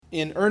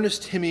In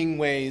Ernest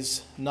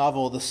Hemingway's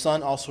novel, The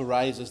Sun Also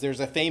Rises, there's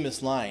a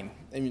famous line.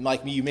 I mean,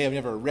 like me, you may have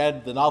never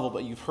read the novel,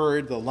 but you've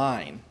heard the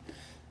line.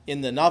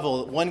 In the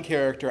novel, one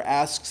character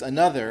asks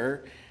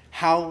another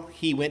how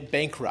he went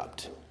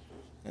bankrupt.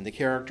 And the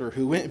character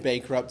who went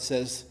bankrupt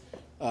says,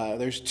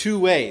 there's two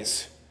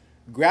ways,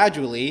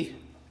 gradually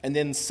and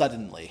then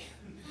suddenly.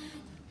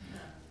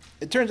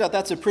 It turns out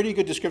that's a pretty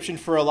good description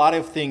for a lot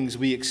of things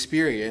we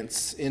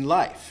experience in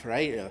life,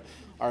 right?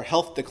 Our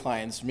health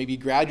declines, maybe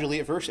gradually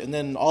at first, and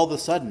then all of a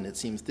sudden, it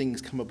seems,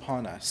 things come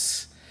upon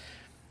us.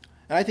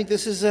 And I think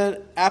this is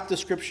an apt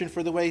description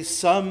for the way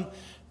some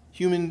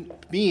human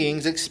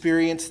beings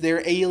experience their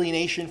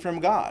alienation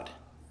from God.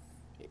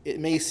 It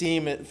may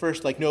seem at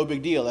first like no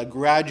big deal, a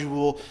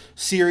gradual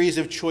series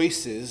of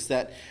choices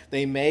that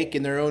they make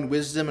in their own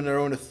wisdom and their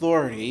own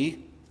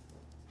authority,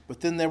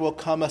 but then there will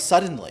come a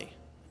suddenly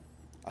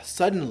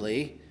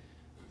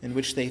in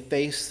which they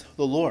face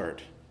the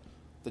Lord,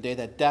 the day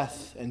that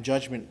death and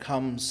judgment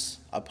comes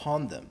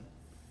upon them.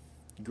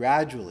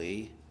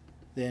 Gradually,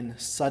 then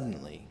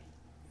suddenly.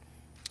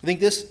 I think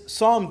this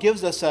psalm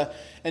gives us an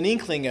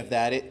inkling of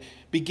that. It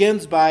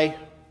begins by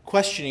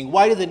questioning,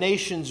 why do the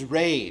nations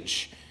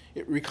rage?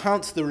 It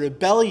recounts the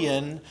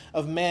rebellion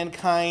of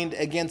mankind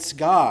against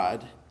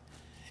God,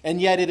 and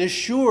yet it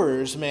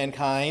assures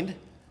mankind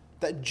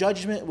that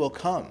judgment will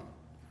come,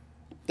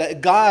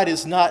 that God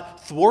is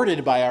not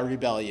thwarted by our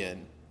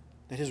rebellion,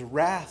 that his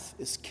wrath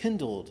is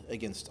kindled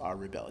against our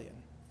rebellion,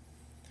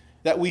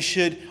 that we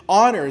should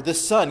honor the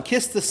Son,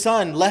 kiss the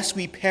Son, lest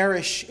we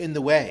perish in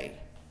the way.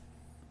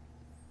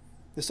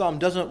 The psalm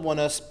doesn't want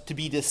us to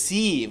be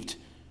deceived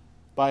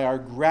by our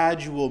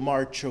gradual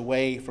march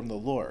away from the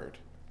Lord.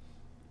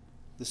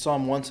 The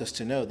psalm wants us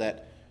to know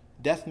that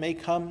death may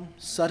come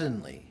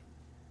suddenly,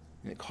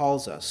 and it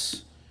calls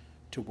us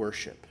to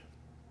worship.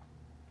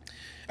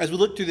 As we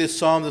look through this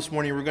psalm this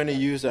morning, we're going to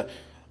use a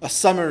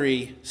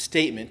summary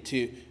statement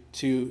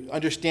to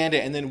understand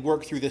it and then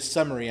work through this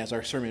summary as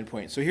our sermon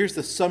point. So here's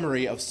the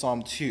summary of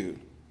Psalm 2.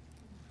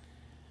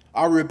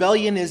 Our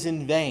rebellion is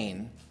in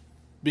vain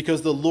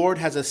because the Lord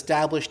has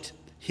established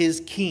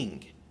his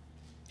king,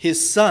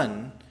 his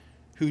Son,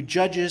 who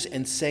judges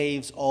and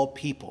saves all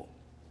people.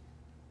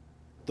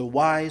 The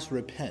wise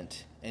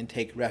repent and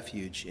take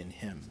refuge in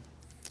him.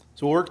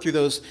 So we'll work through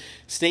those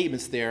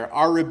statements there.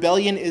 Our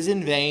rebellion is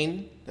in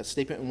vain, that's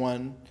statement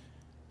 1,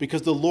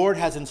 because the Lord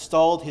has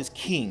installed his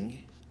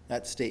king,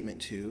 that's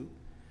statement 2.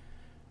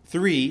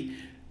 3,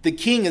 the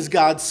king is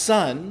God's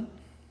Son,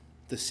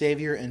 the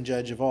Savior and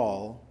Judge of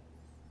all.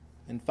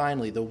 And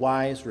finally, the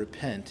wise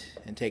repent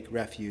and take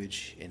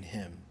refuge in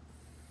him.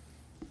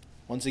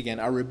 Once again,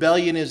 our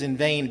rebellion is in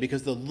vain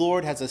because the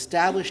Lord has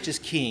established his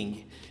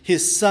king,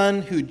 his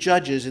Son who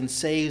judges and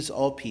saves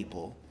all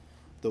people.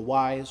 The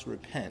wise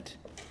repent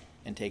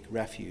and take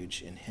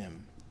refuge in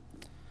him.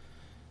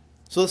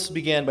 So let's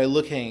begin by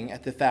looking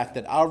at the fact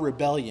that our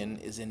rebellion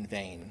is in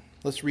vain.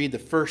 Let's read the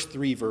first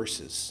 3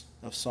 verses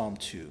of Psalm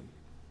 2.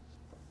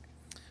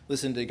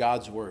 Listen to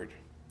God's word.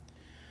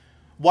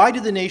 Why do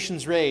the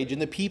nations rage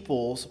and the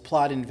peoples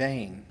plot in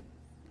vain?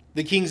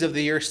 The kings of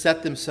the earth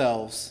set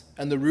themselves,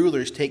 and the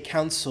rulers take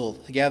counsel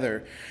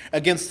together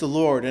against the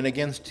Lord and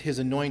against his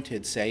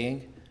anointed,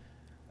 saying,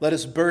 let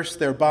us burst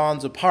their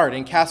bonds apart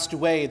and cast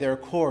away their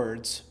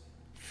cords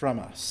from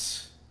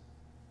us.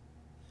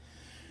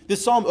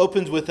 This psalm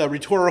opens with a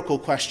rhetorical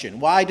question.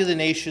 Why do the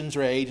nations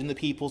rage and the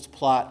peoples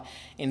plot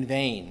in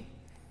vain?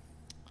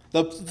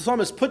 The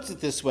psalmist puts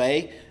it this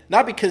way,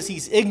 not because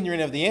he's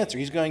ignorant of the answer.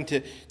 He's going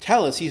to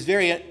tell us he's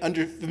very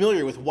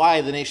familiar with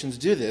why the nations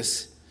do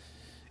this.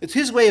 It's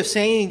his way of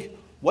saying,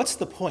 what's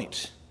the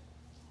point?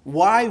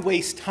 Why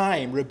waste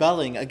time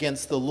rebelling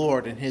against the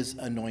Lord and his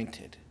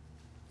anointed?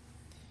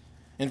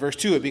 In verse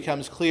 2, it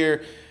becomes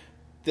clear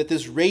that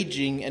this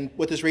raging and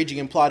what this raging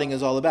and plotting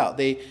is all about.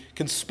 They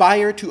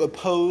conspire to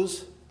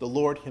oppose the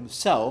Lord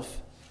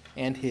himself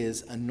and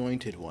his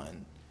anointed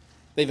one.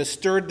 They've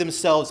stirred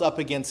themselves up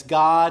against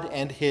God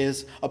and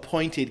his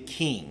appointed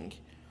king.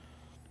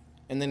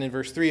 And then in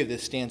verse 3 of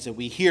this stanza,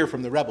 we hear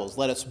from the rebels,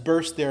 let us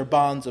burst their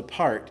bonds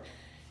apart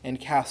and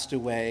cast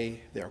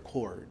away their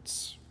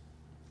cords.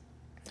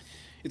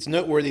 It's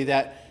noteworthy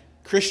that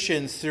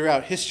Christians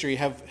throughout history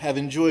have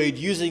enjoyed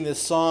using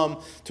this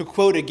psalm to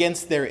quote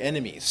against their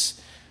enemies.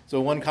 So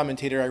one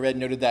commentator I read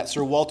noted that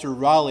Sir Walter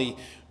Raleigh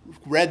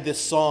read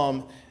this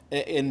psalm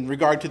in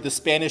regard to the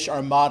Spanish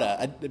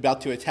Armada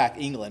about to attack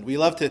England. We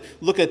love to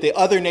look at the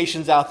other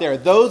nations out there.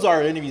 Those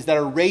are enemies that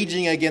are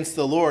raging against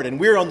the Lord, and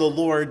we're on the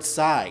Lord's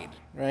side,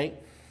 right?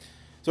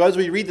 So as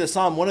we read the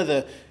psalm, one of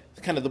the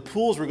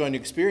pools we're going to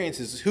experience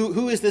is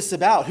who is this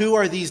about? Who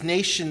are these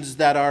nations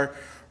that are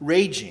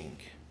raging?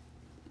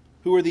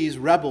 Who are these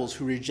rebels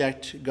who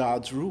reject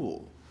God's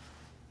rule?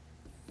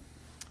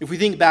 If we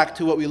think back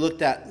to what we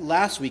looked at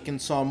last week in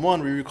Psalm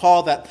 1, we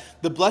recall that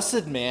the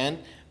blessed man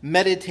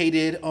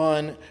meditated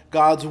on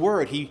God's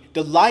word. He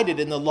delighted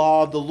in the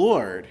law of the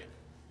Lord.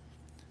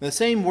 The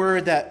same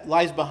word that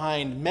lies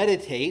behind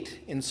meditate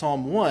in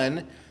Psalm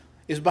 1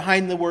 is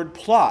behind the word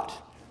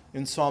plot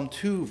in Psalm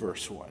 2,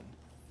 verse 1.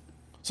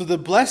 So the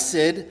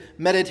blessed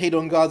meditate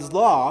on God's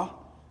law,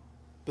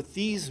 but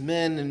these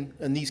men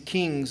and these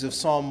kings of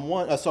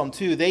Psalm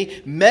 2,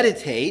 they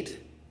meditate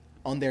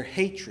on their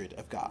hatred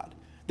of God.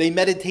 They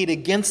meditate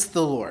against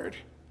the Lord.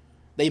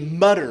 They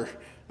mutter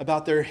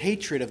about their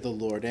hatred of the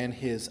Lord and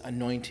his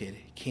anointed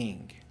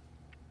king.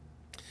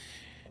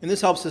 And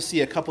this helps us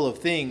see a couple of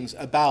things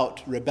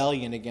about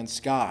rebellion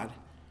against God.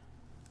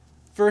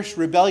 First,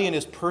 rebellion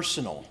is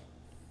personal.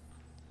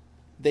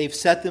 They've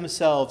set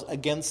themselves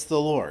against the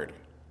Lord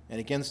and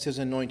against his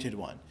anointed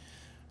one.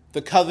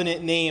 The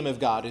covenant name of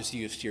God is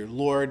used here.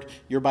 Lord,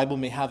 your Bible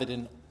may have it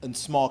in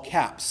small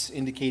caps,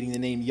 indicating the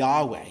name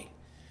Yahweh,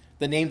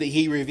 the name that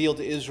he revealed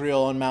to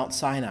Israel on Mount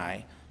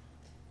Sinai.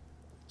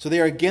 So they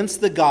are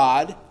against the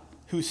God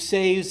who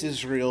saves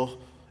Israel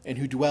and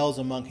who dwells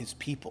among his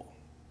people.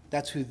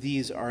 That's who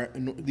these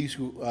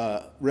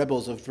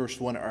rebels of verse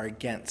 1 are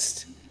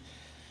against.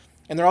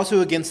 And they're also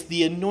against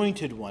the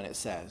anointed one, it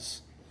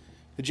says.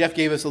 Jeff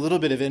gave us a little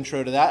bit of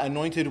intro to that.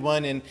 Anointed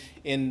one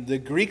in the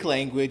Greek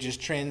language is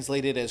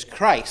translated as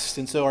Christ.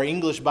 And so our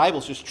English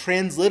Bibles just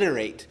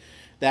transliterate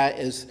that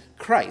as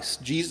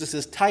Christ.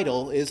 Jesus'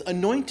 title is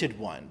Anointed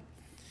One.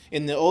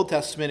 In the Old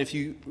Testament, if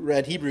you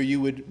read Hebrew,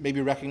 you would maybe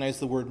recognize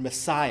the word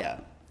Messiah.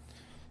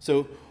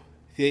 So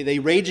they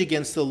rage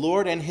against the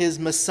Lord and his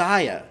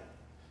Messiah.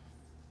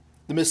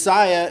 The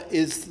Messiah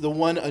is the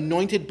one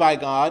anointed by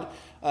God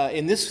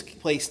in this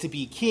place to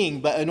be king,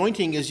 but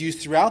anointing is used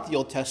throughout the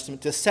Old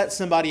Testament to set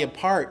somebody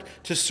apart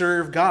to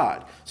serve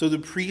God. So the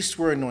priests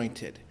were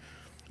anointed.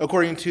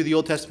 According to the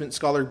Old Testament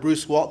scholar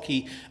Bruce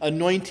Waltke,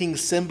 anointing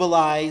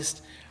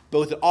symbolized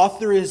both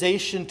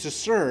authorization to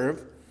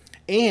serve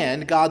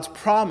and God's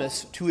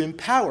promise to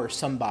empower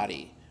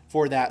somebody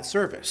for that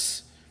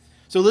service.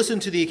 So listen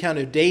to the account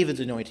of David's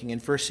anointing in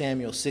 1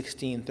 Samuel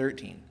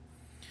 16:13.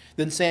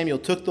 Then Samuel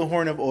took the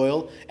horn of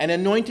oil and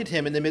anointed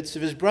him in the midst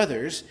of his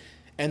brothers,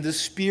 and the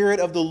Spirit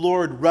of the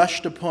Lord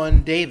rushed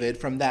upon David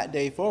from that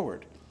day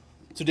forward.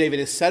 So David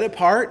is set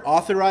apart,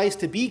 authorized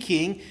to be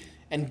king,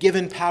 and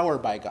given power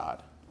by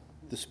God.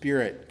 The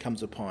Spirit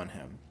comes upon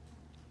him.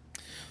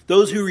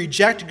 Those who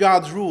reject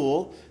God's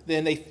rule,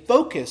 then they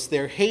focus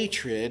their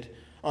hatred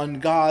on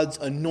God's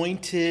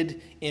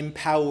anointed,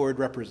 empowered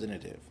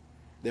representative.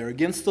 They're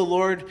against the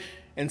Lord,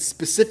 and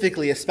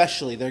specifically,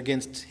 especially, they're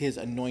against his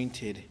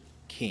anointed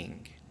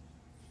king.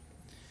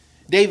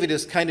 David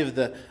is kind of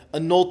the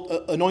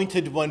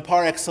anointed one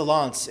par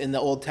excellence in the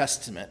Old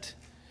Testament.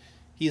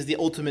 He is the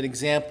ultimate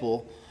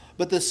example.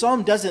 But the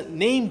psalm doesn't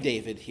name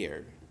David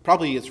here.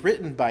 Probably it's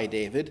written by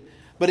David,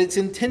 but it's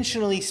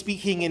intentionally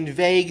speaking in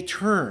vague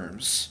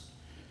terms.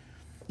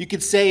 You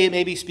could say it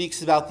maybe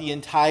speaks about the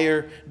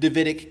entire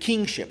Davidic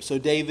kingship, so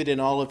David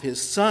and all of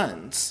his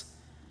sons.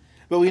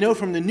 But we know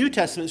from the New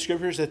Testament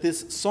scriptures that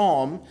this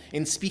psalm,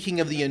 in speaking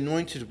of the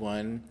anointed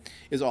one,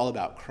 is all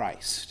about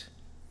Christ.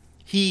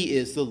 He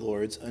is the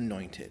Lord's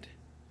anointed.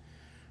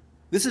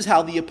 This is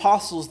how the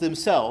apostles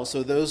themselves,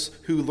 so those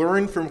who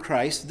learned from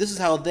Christ, this is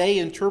how they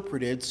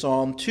interpreted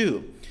Psalm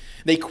 2.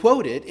 They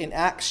quote it in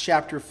Acts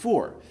chapter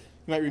 4.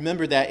 You might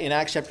remember that in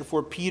Acts chapter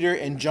 4, Peter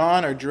and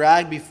John are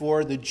dragged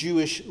before the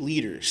Jewish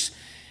leaders,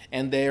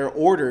 and they are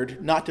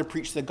ordered not to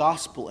preach the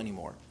gospel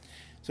anymore.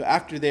 So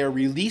after they are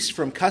released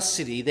from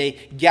custody,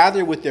 they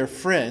gather with their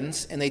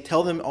friends, and they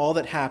tell them all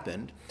that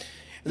happened.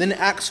 And then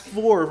Acts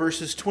 4,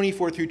 verses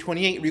 24 through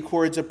 28,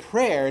 records a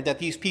prayer that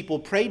these people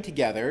prayed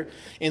together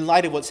in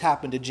light of what's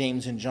happened to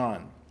James and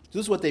John.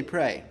 This is what they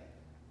pray.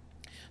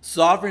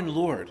 Sovereign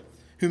Lord,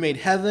 who made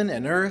heaven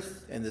and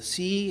earth and the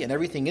sea and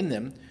everything in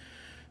them,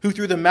 who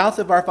through the mouth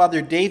of our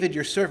father David,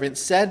 your servant,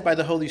 said by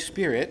the Holy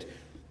Spirit,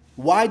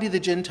 why do the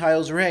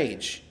Gentiles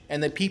rage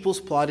and the peoples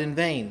plot in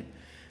vain?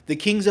 The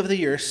kings of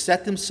the earth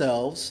set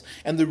themselves,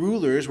 and the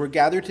rulers were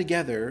gathered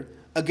together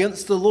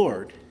against the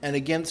Lord and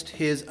against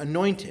his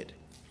anointed.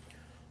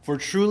 For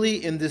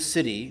truly in this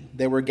city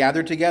they were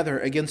gathered together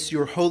against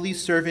your holy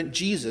servant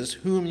Jesus,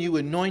 whom you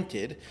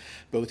anointed,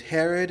 both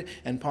Herod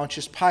and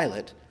Pontius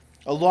Pilate,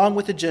 along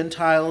with the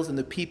Gentiles and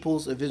the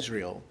peoples of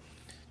Israel,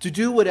 to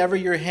do whatever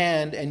your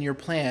hand and your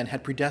plan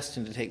had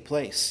predestined to take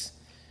place.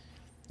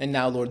 And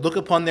now, Lord, look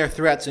upon their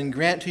threats and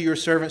grant to your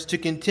servants to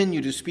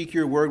continue to speak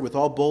your word with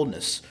all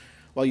boldness,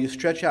 while you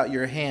stretch out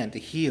your hand to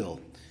heal,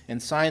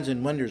 and signs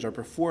and wonders are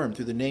performed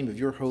through the name of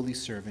your holy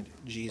servant,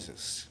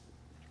 Jesus.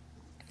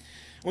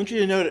 I want you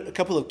to note a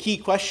couple of key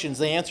questions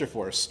they answer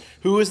for us.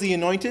 Who is the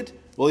anointed?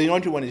 Well, the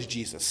anointed one is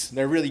Jesus.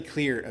 They're really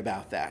clear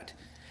about that.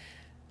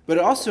 But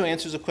it also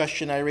answers a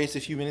question I raised a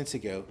few minutes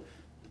ago.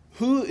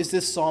 Who is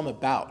this psalm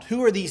about?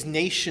 Who are these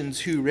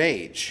nations who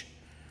rage?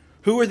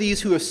 Who are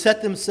these who have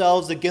set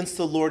themselves against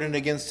the Lord and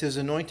against his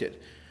anointed?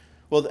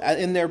 Well,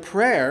 in their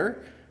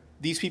prayer,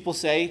 these people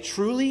say,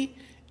 truly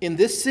in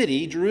this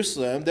city,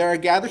 Jerusalem, there are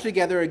gathered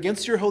together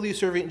against your holy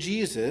servant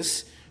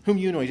Jesus, whom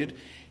you anointed,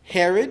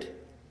 Herod,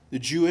 the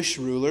Jewish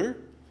ruler,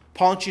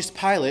 Pontius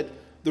Pilate,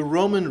 the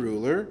Roman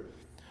ruler,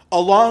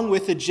 along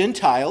with the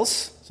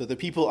Gentiles, so the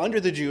people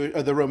under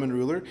the Roman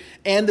ruler,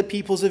 and the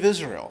peoples of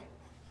Israel.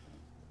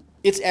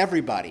 It's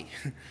everybody.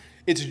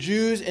 It's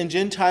Jews and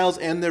Gentiles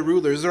and their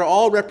rulers. They're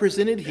all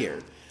represented here.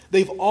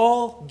 They've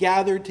all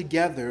gathered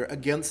together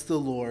against the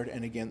Lord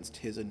and against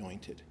his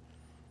anointed.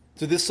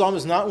 So this psalm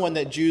is not one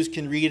that Jews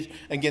can read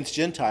against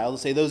Gentiles and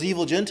say, those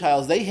evil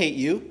Gentiles, they hate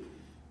you.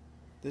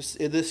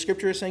 This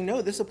scripture is saying,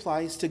 no, this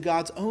applies to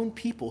God's own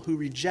people who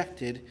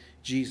rejected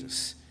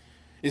Jesus.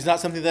 It's not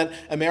something that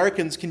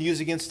Americans can use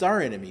against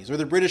our enemies or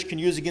the British can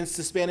use against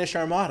the Spanish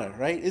Armada,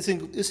 right? This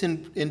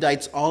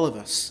indicts all of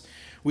us.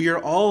 We are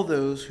all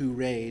those who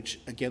rage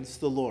against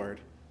the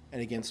Lord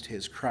and against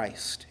his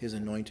Christ, his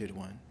anointed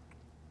one.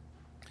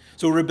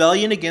 So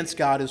rebellion against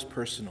God is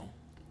personal.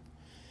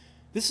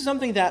 This is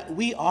something that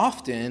we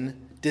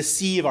often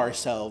deceive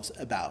ourselves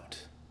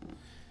about.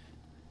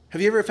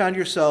 Have you ever found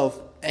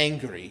yourself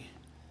angry?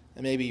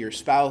 And maybe your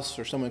spouse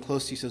or someone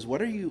close to you says,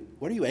 what are you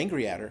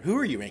angry at? Or who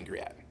are you angry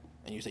at?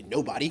 And you say,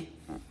 nobody.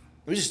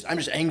 I'm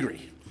just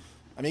angry.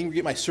 I'm angry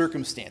at my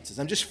circumstances.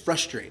 I'm just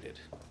frustrated.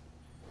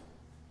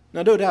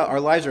 Now, no doubt, our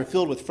lives are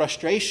filled with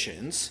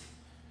frustrations,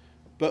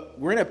 but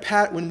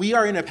when we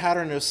are in a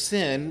pattern of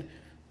sin,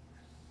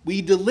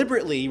 we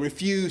deliberately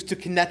refuse to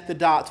connect the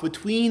dots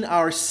between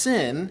our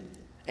sin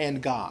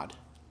and God.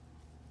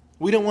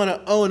 We don't want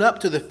to own up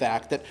to the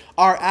fact that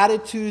our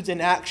attitudes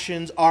and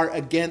actions are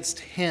against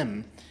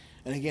him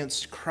and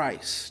against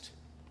Christ.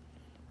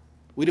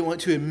 We don't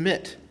want to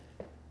admit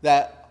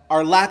that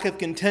our lack of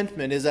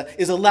contentment is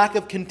a lack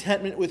of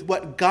contentment with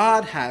what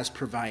God has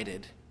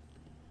provided.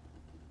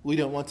 We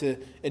don't want to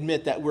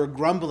admit that we're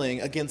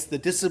grumbling against the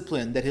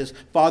discipline that his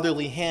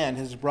fatherly hand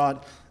has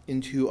brought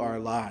into our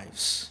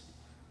lives.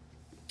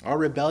 Our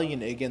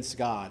rebellion against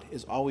God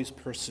is always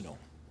personal.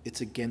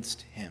 It's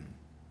against him.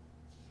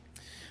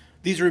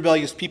 These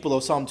rebellious people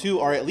of Psalm 2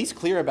 are at least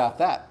clear about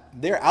that.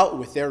 They're out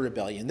with their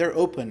rebellion. They're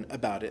open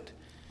about it.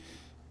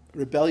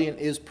 Rebellion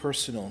is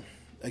personal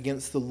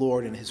against the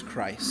Lord and his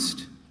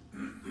Christ.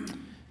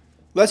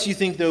 Lest you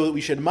think, though, that we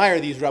should admire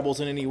these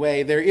rebels in any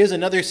way, there is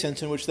another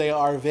sense in which they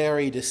are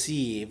very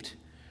deceived.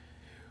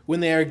 When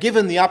they are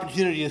given the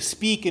opportunity to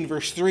speak in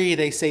verse 3,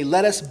 they say,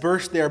 let us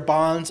burst their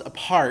bonds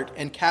apart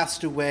and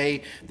cast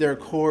away their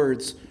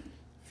cords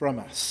from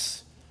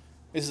us.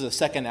 This is a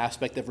second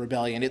aspect of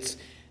rebellion. It's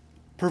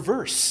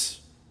perverse.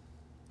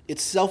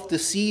 It's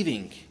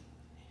self-deceiving.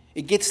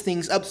 It gets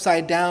things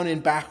upside down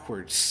and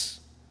backwards.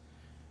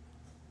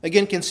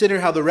 Again,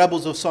 consider how the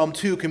rebels of Psalm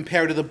 2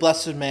 compare to the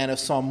blessed man of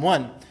Psalm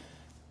 1.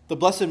 The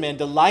blessed man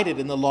delighted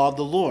in the law of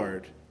the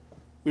Lord.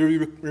 We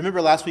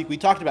remember last week we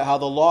talked about how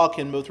the law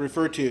can both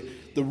refer to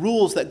the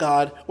rules that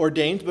God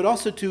ordained, but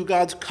also to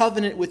God's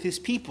covenant with his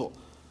people.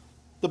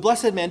 The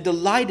blessed man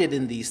delighted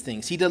in these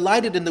things. He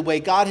delighted in the way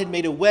God had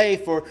made a way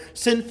for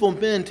sinful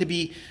men to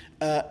be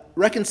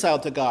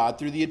reconciled to God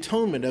through the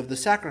atonement of the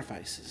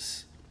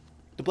sacrifices.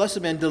 The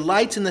blessed man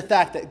delights in the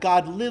fact that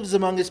God lives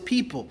among his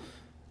people,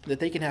 that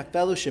they can have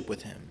fellowship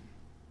with him.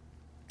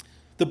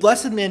 The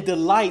blessed man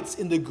delights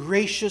in the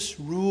gracious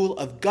rule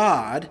of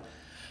God,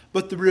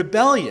 but the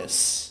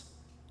rebellious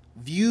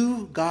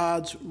view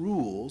God's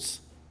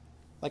rules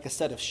like a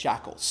set of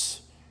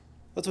shackles.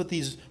 That's what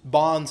these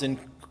bonds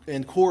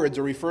and cords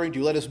are referring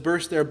to. Let us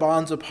burst their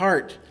bonds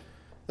apart.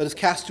 Let us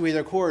cast away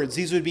their cords.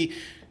 These would be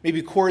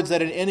maybe cords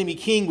that an enemy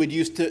king would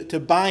use to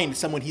bind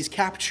someone he's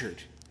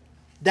captured.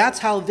 That's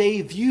how they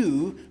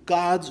view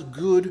God's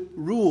good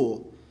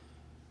rule.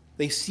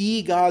 They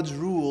see God's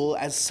rule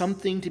as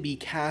something to be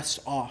cast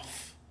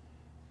off.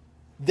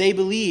 They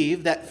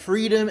believe that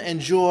freedom and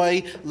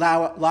joy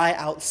lie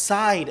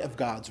outside of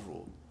God's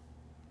rule.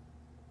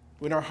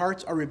 When our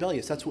hearts are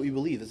rebellious, that's what we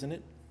believe, isn't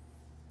it?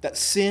 That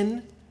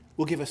sin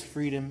will give us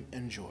freedom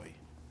and joy.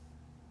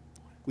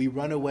 We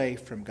run away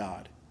from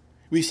God.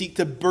 We seek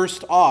to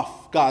burst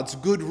off God's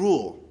good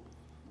rule.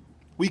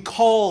 We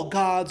call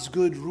God's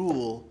good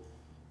rule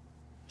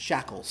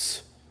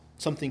shackles,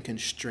 something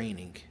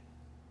constraining.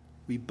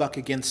 We buck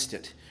against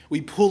it.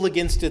 We pull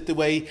against it the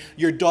way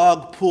your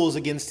dog pulls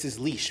against his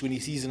leash when he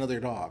sees another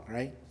dog,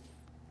 right?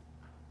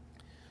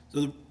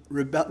 So the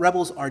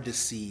rebels are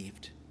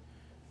deceived.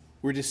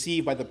 We're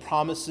deceived by the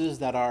promises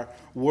that our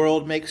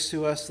world makes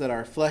to us, that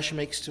our flesh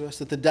makes to us,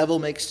 that the devil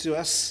makes to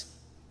us.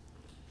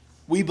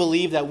 We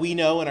believe that we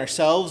know in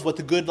ourselves what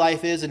the good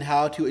life is and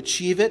how to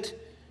achieve it.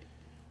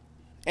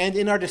 And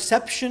in our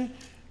deception,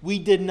 we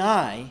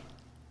deny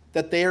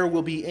that there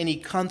will be any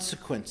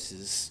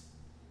consequences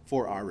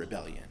for our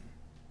rebellion.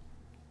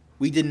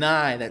 We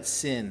deny that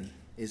sin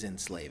is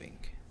enslaving.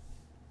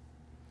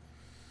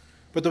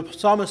 But the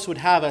psalmist would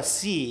have us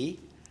see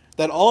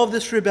that all of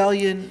this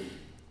rebellion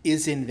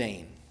is in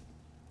vain,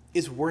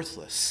 is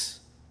worthless.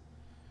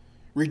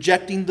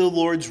 Rejecting the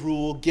Lord's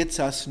rule gets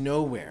us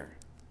nowhere.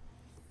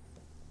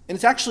 And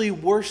it's actually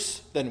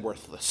worse than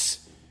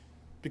worthless,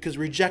 because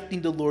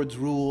rejecting the Lord's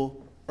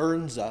rule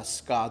earns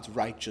us God's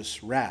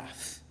righteous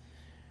wrath.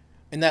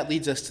 And that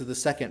leads us to the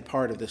second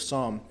part of this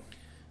psalm.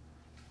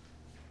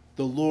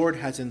 The Lord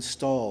has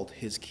installed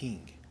his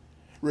king.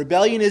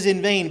 Rebellion is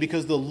in vain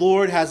because the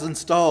Lord has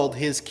installed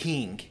his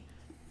king.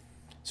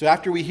 So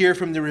after we hear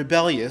from the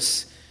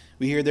rebellious,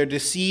 we hear their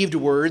deceived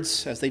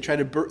words as they try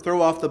to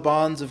throw off the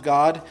bonds of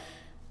God.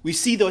 We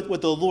see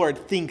what the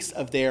Lord thinks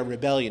of their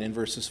rebellion in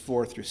verses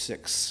 4 through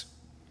 6.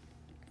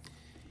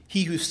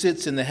 He who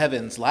sits in the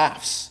heavens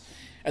laughs,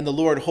 and the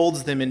Lord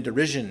holds them in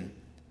derision.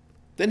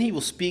 Then he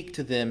will speak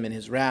to them in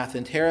his wrath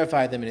and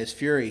terrify them in his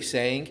fury,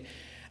 saying,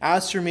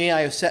 "As for me,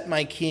 I have set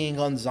my king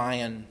on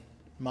Zion,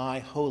 my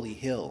holy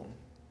hill."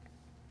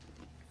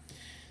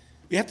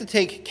 We have to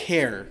take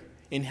care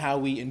in how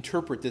we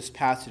interpret this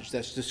passage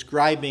that's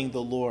describing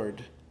the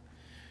Lord.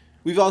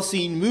 We've all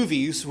seen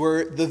movies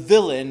where the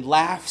villain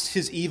laughs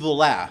his evil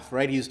laugh,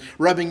 right? He's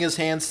rubbing his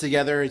hands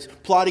together. He's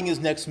plotting his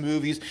next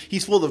move.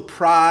 He's full of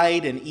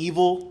pride and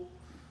evil.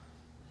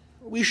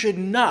 We should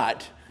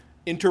not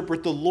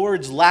interpret the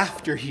Lord's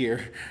laughter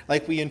here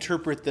like we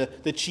interpret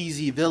the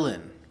cheesy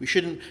villain. We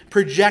shouldn't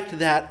project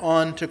that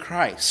onto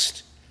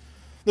Christ.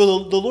 The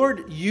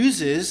Lord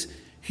uses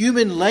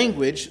human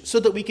language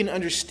so that we can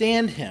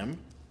understand him,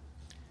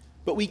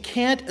 but we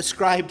can't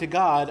ascribe to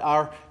God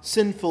our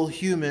sinful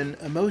human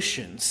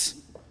emotions.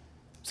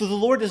 So the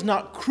Lord is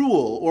not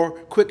cruel or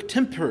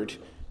quick-tempered.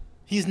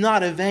 He's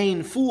not a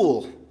vain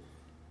fool.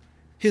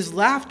 His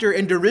laughter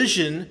and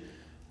derision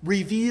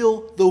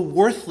reveal the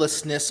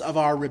worthlessness of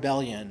our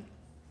rebellion.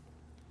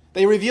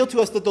 They reveal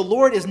to us that the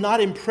Lord is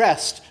not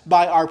impressed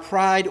by our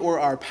pride or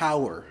our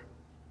power.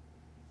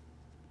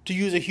 To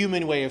use a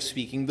human way of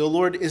speaking, the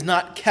Lord is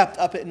not kept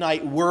up at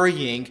night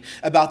worrying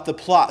about the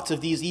plots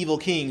of these evil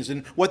kings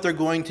and what they're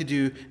going to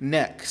do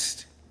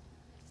next.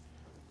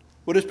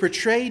 What is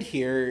portrayed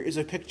here is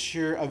a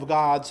picture of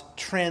God's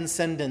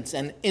transcendence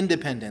and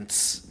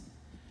independence.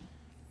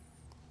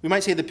 We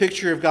might say the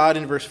picture of God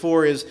in verse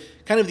 4 is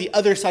kind of the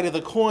other side of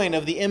the coin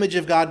of the image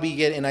of God we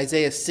get in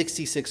Isaiah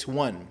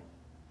 66:1.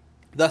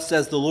 Thus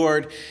says the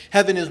Lord,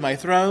 "Heaven is my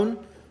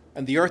throne,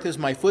 and the earth is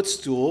my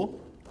footstool.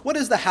 What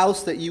is the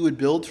house that you would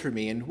build for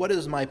me, and what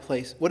is my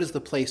place? What is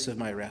the place of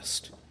my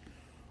rest?"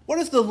 What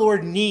does the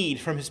Lord need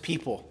from his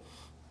people?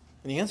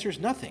 And the answer is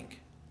nothing.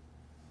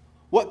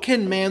 What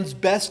can man's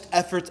best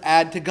efforts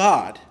add to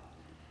God?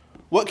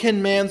 What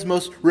can man's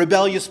most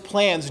rebellious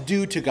plans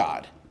do to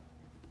God?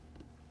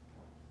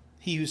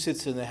 He who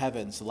sits in the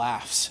heavens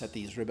laughs at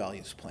these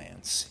rebellious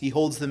plans. He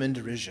holds them in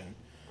derision.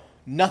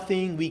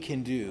 Nothing we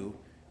can do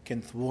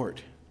can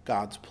thwart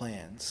God's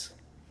plans.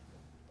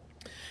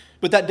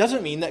 But that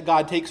doesn't mean that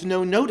God takes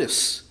no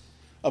notice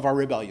of our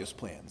rebellious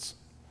plans.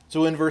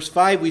 So in verse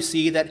 5, we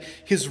see that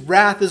his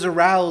wrath is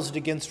aroused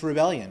against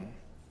rebellion.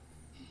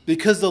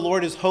 Because the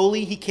Lord is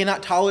holy, he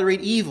cannot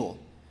tolerate evil.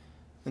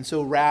 And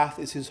so wrath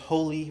is his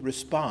holy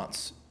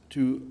response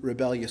to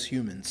rebellious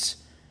humans.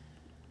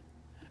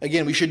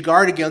 Again, we should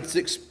guard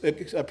against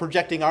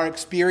projecting our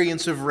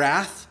experience of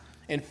wrath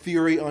and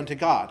fury onto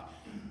God.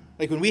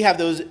 Like when we have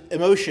those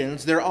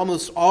emotions, they're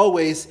almost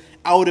always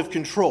out of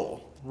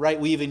control. Right?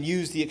 We even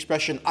use the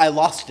expression, "I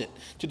lost it,"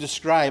 to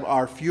describe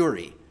our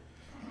fury.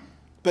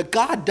 But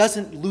God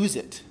doesn't lose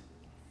it.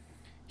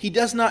 He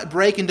does not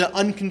break into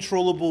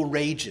uncontrollable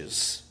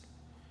rages.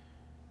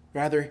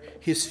 Rather,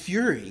 his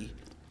fury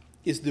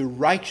is the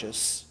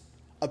righteous,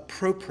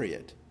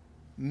 appropriate,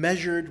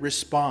 measured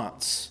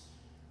response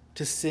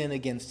to sin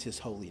against his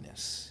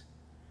holiness.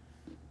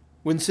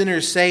 When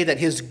sinners say that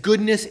his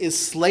goodness is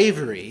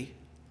slavery,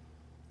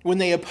 when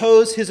they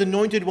oppose his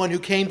anointed one who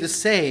came to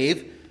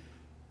save,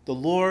 the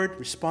Lord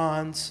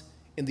responds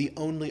in the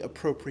only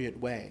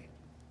appropriate way,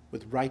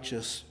 with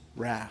righteous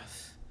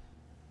wrath.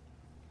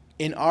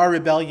 In our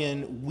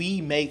rebellion,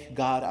 we make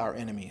God our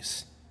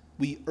enemies.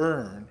 We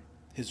earn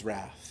his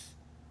wrath.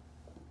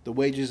 The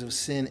wages of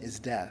sin is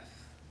death.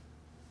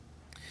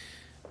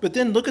 But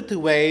then look at the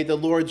way the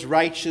Lord's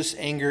righteous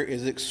anger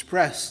is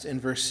expressed in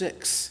verse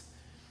 6.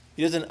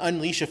 He doesn't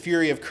unleash a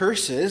fury of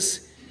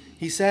curses.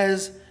 He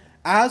says,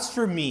 "As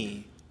for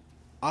me,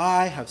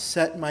 I have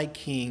set my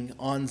king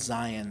on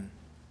Zion,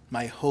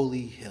 my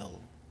holy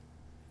hill."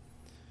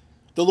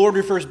 The Lord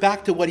refers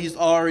back to what he's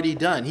already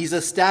done. He's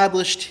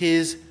established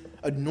his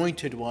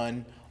anointed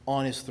one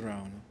on his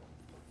throne.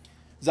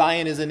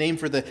 Zion is a name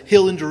for the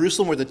hill in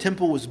Jerusalem where the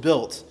temple was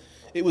built.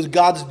 It was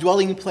God's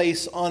dwelling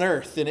place on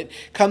earth, and it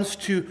comes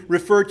to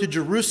refer to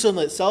Jerusalem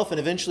itself and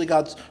eventually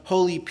God's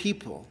holy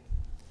people.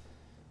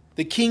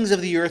 The kings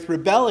of the earth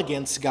rebel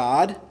against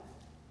God,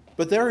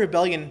 but their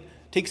rebellion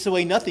takes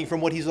away nothing from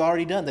what he's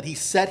already done, that he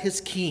set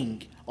his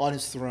king on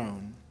his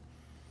throne.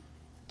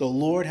 The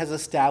Lord has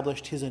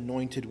established his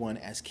anointed one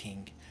as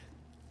king.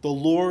 The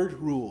Lord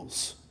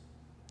rules.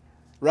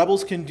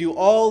 Rebels can do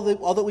all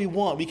that we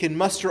want. We can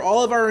muster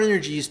all of our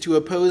energies to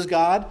oppose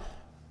God,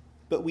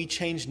 but we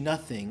change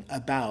nothing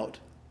about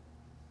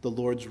the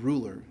Lord's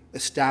ruler,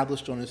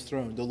 established on his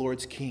throne, the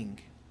Lord's king.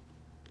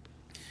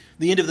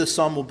 The end of this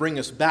psalm will bring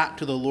us back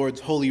to the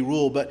Lord's holy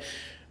rule, but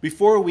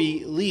before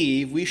we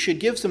leave, we should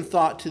give some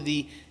thought to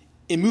the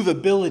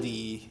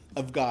immovability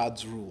of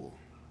God's rule.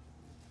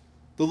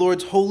 The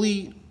Lord's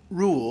holy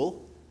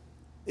rule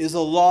is a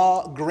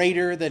law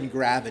greater than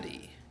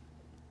gravity.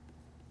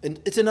 And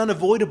it's an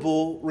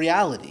unavoidable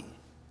reality.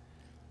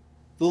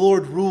 The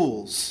Lord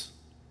rules.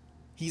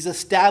 He's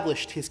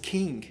established his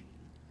king.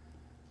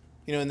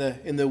 You know,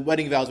 in the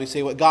wedding vows, we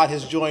say, "What God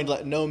has joined,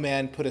 let no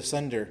man put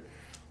asunder."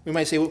 We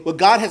might say, what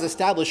God has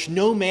established,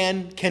 no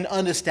man can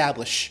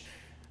unestablish.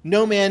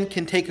 No man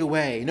can take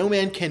away. No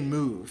man can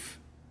move.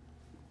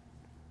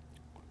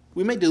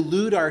 We may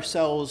delude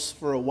ourselves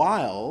for a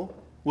while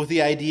with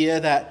the idea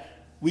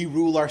that we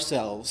rule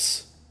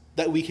ourselves,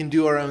 that we can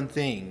do our own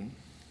thing.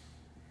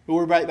 But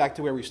we're right back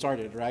to where we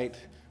started, right?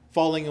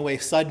 Falling away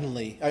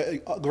suddenly,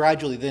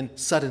 gradually, then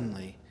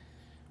suddenly.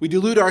 We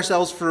delude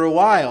ourselves for a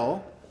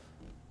while,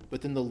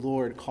 but then the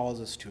Lord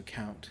calls us to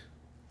account.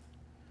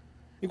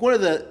 I think one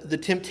of the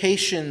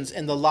temptations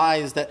and the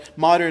lies that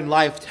modern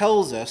life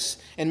tells us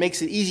and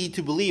makes it easy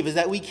to believe is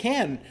that we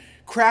can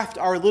craft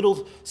our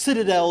little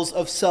citadels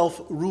of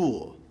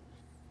self-rule.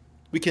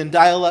 We can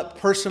dial up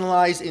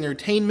personalized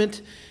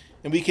entertainment,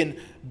 and we can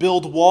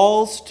build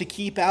walls to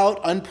keep out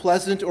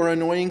unpleasant or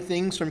annoying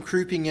things from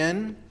creeping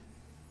in.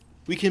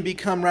 We can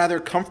become rather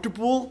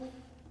comfortable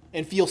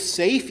and feel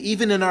safe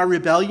even in our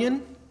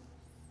rebellion,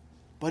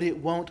 but it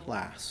won't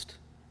last.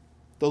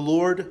 The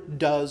Lord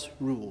does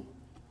rule.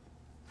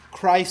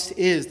 Christ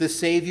is the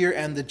Savior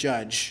and the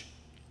Judge.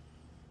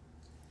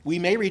 We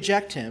may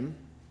reject him,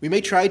 we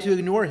may try to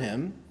ignore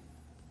him,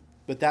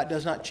 but that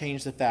does not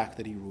change the fact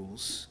that he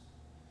rules.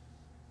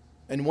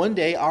 And one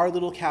day our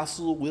little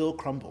castle will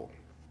crumble.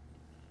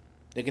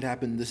 It could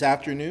happen this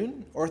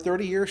afternoon or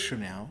 30 years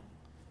from now,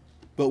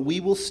 but we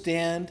will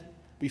stand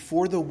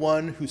before the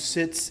one who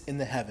sits in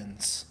the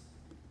heavens.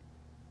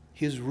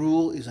 His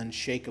rule is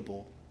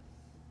unshakable.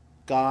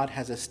 God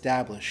has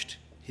established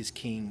his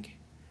king.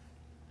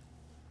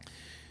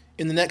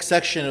 In the next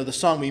section of the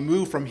song, we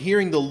move from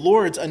hearing the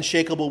Lord's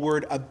unshakable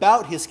word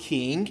about his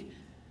king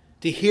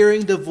to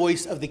hearing the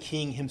voice of the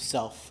king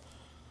himself.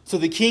 So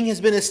the king has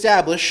been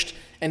established,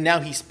 and now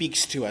he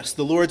speaks to us.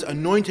 The Lord's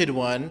anointed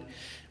one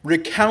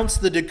recounts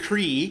the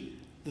decree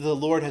that the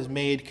Lord has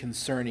made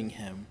concerning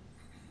him.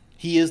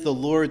 He is the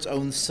Lord's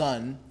own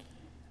son,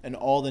 and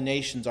all the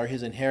nations are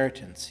his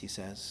inheritance, he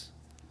says.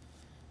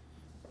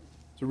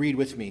 So read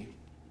with me,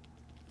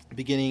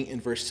 beginning in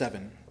verse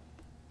 7.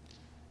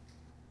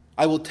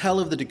 I will tell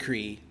of the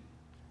decree.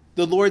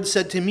 The Lord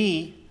said to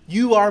me,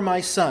 you are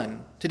my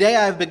son. Today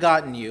I have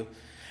begotten you.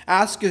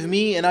 Ask of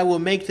me, and I will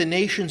make the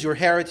nations your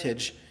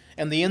heritage,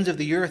 and the ends of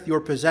the earth your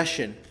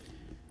possession.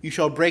 You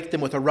shall break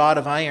them with a rod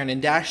of iron,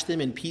 and dash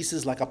them in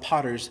pieces like a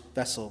potter's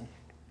vessel.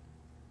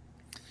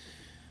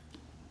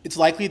 It's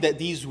likely that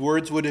these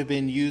words would have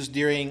been used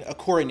during a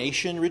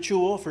coronation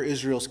ritual for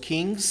Israel's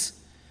kings.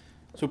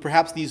 So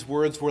perhaps these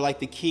words were like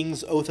the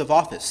king's oath of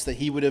office that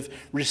he would have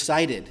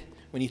recited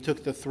when he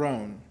took the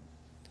throne.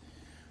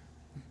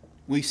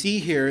 We see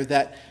here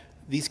that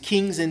these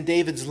kings in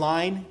David's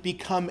line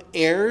become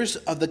heirs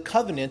of the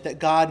covenant that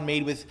God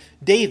made with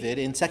David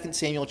in 2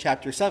 Samuel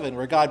chapter 7,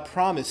 where God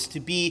promised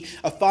to be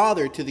a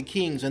father to the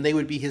kings and they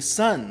would be his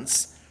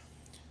sons.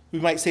 We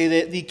might say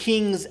that the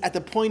kings at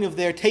the point of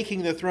their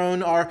taking the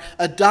throne are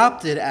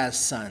adopted as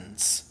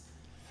sons.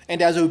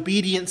 And as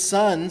obedient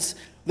sons,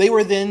 they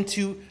were then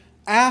to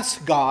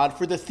ask God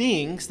for the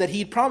things that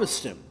he'd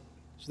promised him.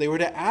 So they were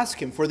to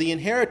ask him for the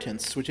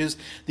inheritance, which is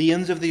the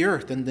ends of the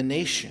earth and the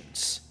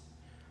nations.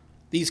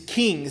 These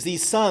kings,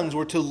 these sons,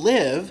 were to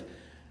live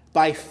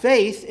by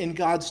faith in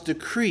God's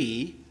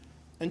decree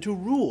and to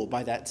rule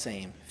by that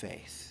same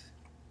faith.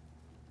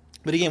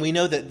 But again, we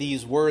know that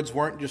these words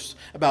weren't just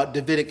about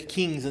Davidic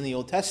kings in the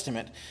Old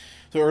Testament.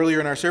 So earlier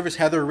in our service,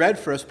 Heather read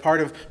for us part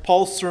of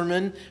Paul's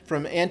sermon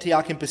from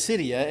Antioch in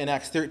Pisidia in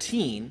Acts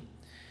 13.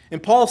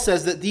 And Paul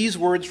says that these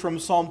words from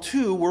Psalm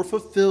 2 were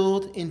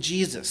fulfilled in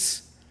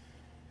Jesus.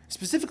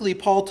 Specifically,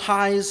 Paul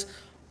ties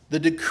the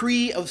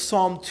decree of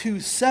Psalm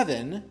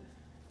 2:7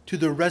 to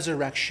the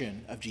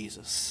resurrection of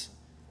Jesus.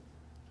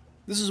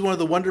 This is one of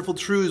the wonderful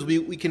truths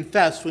we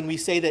confess when we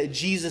say that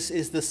Jesus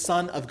is the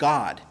Son of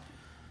God.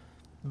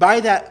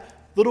 By that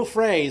little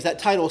phrase, that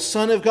title,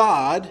 Son of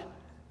God,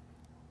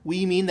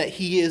 we mean that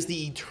he is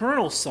the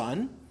eternal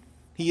Son.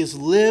 He has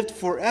lived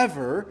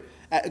forever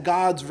at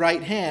God's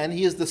right hand.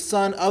 He is the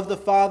Son of the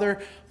Father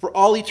for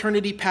all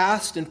eternity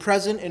past and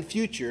present and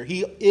future.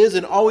 He is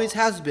and always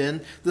has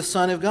been the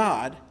Son of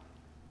God.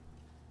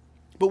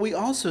 But we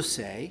also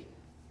say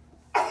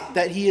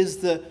that he is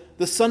the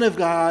Son of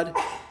God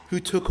who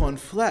took on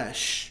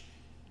flesh.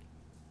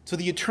 So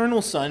the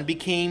eternal Son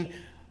became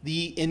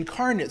the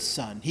incarnate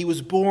Son. He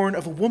was born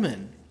of a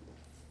woman.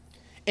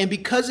 And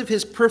because of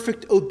his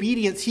perfect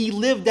obedience, he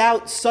lived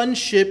out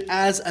sonship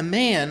as a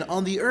man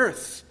on the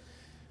earth.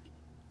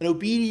 An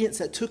obedience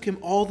that took him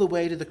all the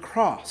way to the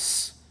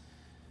cross.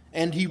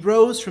 And he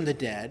rose from the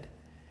dead.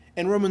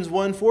 And Romans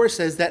 1:4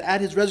 says that at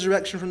his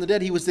resurrection from the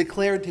dead, he was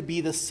declared to be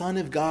the Son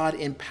of God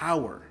in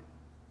power.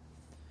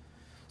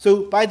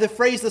 So by the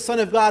phrase the Son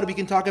of God, we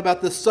can talk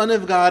about the Son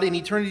of God in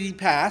eternity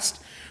past,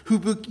 who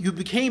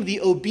became the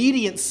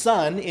obedient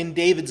Son in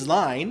David's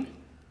line,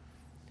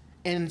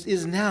 and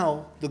is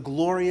now the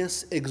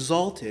glorious,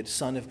 exalted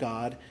Son of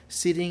God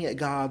sitting at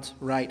God's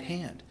right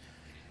hand.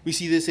 We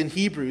see this in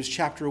Hebrews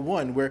chapter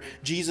 1, where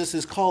Jesus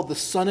is called the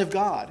Son of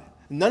God.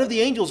 None of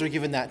the angels are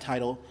given that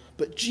title,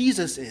 but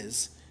Jesus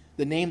is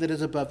the name that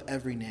is above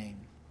every name.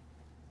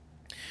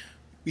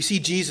 We see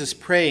Jesus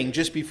praying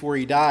just before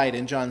he died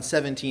in John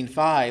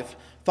 17:5,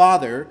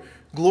 "Father,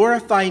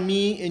 glorify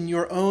me in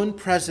your own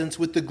presence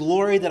with the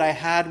glory that I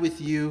had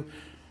with you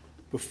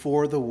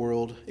before the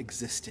world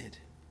existed."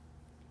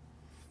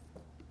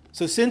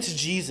 So since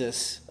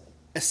Jesus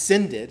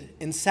ascended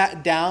and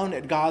sat down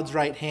at God's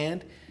right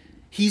hand,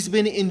 he's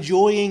been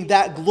enjoying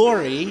that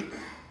glory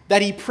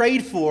that he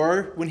prayed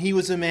for when he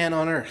was a man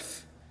on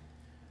earth.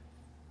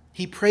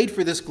 He prayed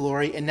for this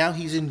glory, and now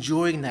he's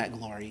enjoying that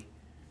glory.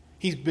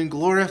 He's been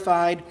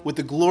glorified with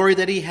the glory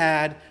that he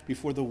had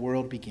before the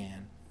world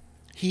began.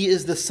 He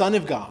is the Son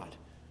of God,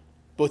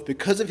 both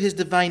because of his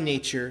divine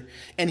nature,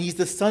 and he's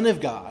the Son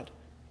of God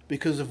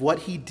because of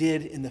what he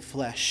did in the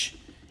flesh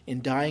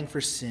in dying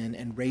for sin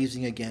and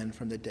raising again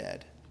from the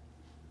dead.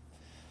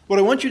 What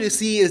I want you to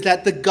see is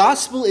that the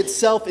gospel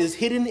itself is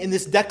hidden in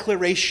this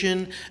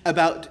declaration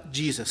about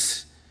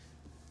Jesus.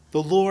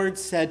 The Lord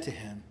said to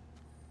him,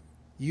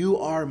 "You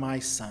are my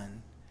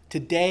son.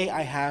 Today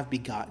I have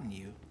begotten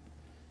you."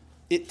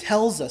 It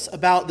tells us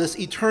about this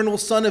eternal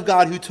Son of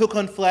God who took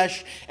on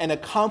flesh and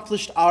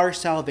accomplished our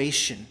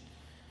salvation,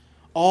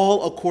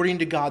 all according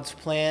to God's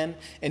plan,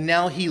 and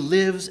now he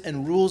lives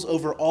and rules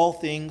over all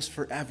things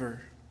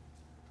forever.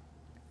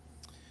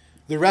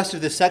 The rest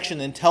of this section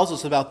then tells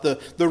us about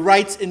the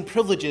rights and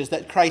privileges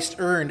that Christ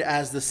earned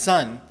as the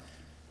Son.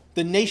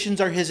 The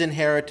nations are his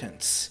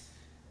inheritance.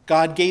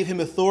 God gave him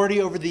authority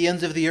over the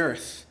ends of the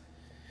earth.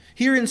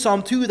 Here in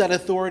Psalm 2, that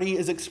authority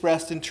is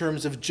expressed in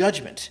terms of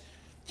judgment.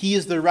 He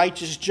is the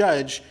righteous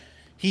judge.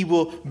 He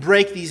will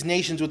break these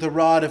nations with a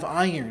rod of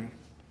iron.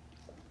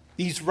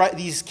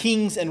 These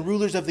kings and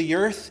rulers of the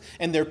earth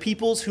and their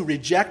peoples who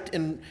reject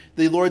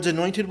the Lord's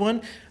anointed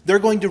one, they're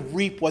going to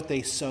reap what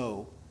they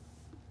sow.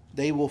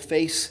 They will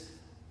face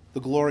the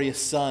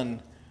glorious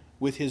Son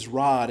with his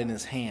rod in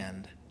his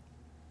hand.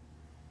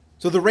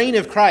 So the reign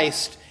of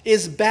Christ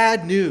is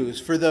bad news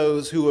for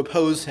those who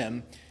oppose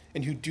him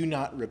and who do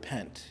not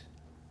repent.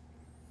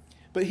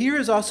 But here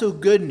is also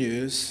good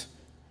news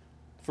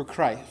for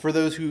Christ, for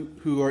those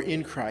who are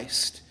in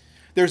Christ.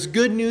 There's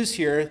good news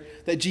here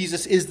that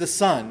Jesus is the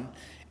Son.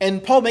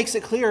 And Paul makes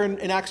it clear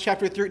in Acts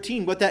chapter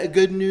 13 what that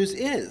good news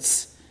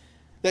is.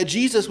 That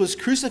Jesus was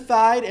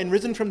crucified and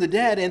risen from the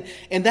dead,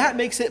 and that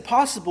makes it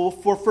possible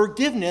for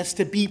forgiveness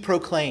to be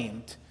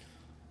proclaimed.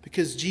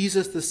 Because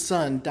Jesus the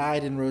Son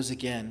died and rose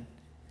again.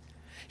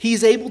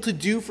 He's able to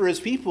do for his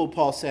people,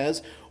 Paul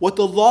says, what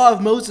the law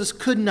of Moses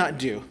could not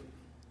do.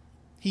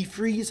 He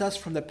frees us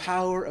from the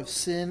power of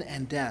sin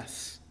and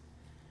death.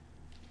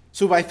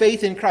 So by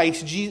faith in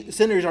Christ,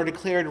 sinners are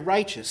declared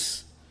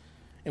righteous,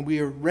 and we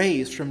are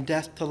raised from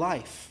death to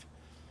life.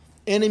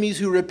 Enemies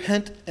who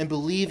repent and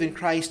believe in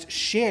Christ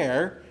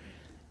share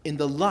in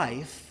the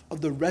life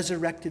of the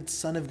resurrected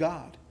Son of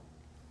God.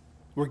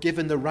 We're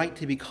given the right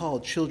to be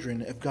called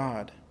children of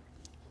God.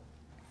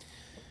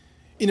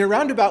 In a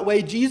roundabout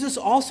way, Jesus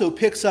also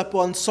picks up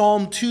on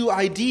Psalm 2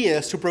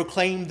 ideas to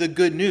proclaim the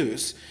good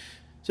news.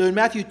 So in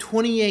Matthew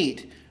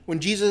 28, when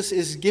Jesus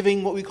is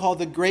giving what we call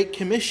the Great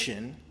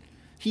Commission,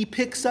 he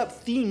picks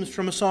up themes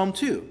from Psalm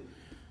 2.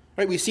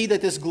 Right, we see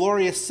that this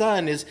glorious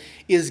Son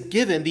is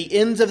given the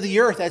ends of the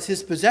earth as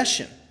his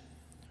possession.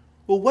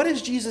 Well, what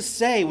does Jesus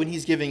say when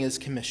he's giving his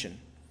commission?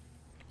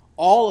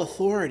 All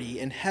authority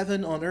in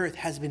heaven and on earth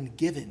has been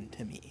given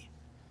to me.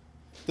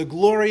 The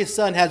glorious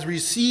Son has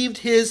received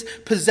his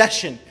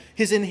possession,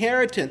 his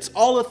inheritance,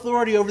 all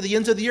authority over the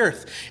ends of the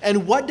earth.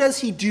 And what does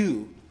he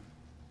do?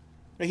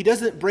 He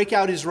doesn't break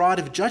out his rod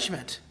of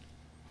judgment.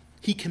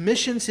 He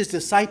commissions his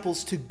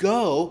disciples to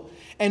go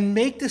and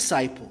make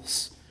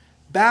disciples,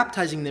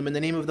 baptizing them in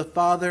the name of the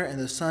Father and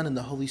the Son and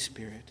the Holy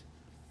Spirit.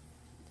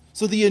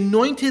 So the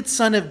anointed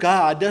Son of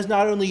God does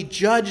not only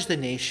judge the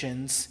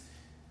nations,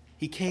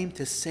 he came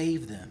to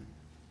save them.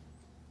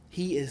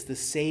 He is the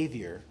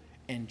Savior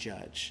and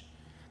judge.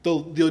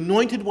 The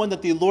anointed one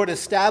that the Lord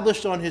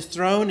established on his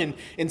throne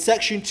in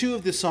section 2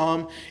 of the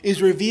psalm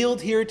is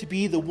revealed here to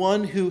be the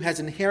one who has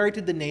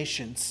inherited the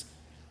nations.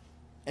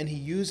 And he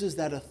uses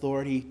that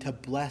authority to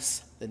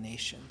bless the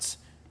nations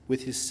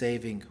with his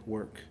saving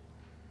work.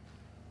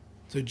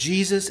 So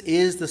Jesus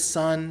is the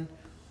Son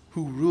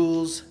who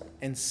rules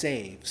and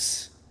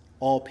saves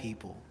all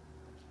people.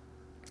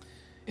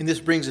 And this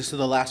brings us to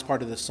the last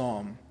part of the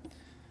psalm.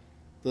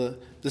 The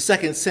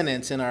second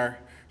sentence in our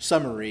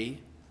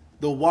summary: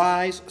 the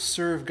wise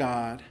serve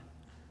God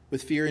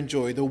with fear and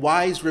joy. The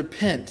wise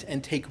repent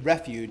and take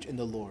refuge in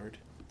the Lord.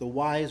 The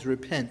wise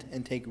repent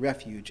and take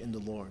refuge in the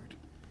Lord.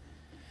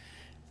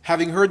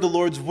 Having heard the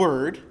Lord's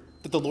word,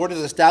 that the Lord has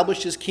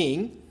established his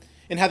king,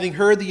 and having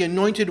heard the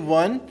anointed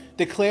one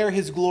declare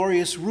his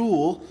glorious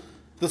rule,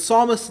 the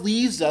psalmist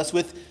leaves us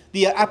with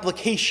the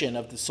application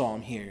of the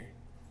psalm here.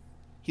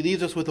 He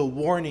leaves us with a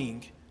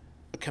warning,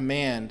 a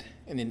command,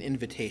 and an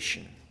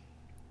invitation.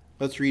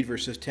 Let's read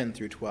verses 10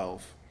 through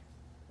 12.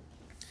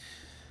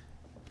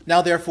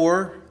 Now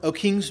therefore, O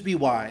kings, be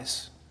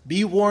wise.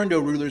 Be warned, O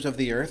rulers of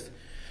the earth.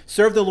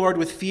 Serve the Lord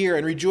with fear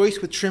and rejoice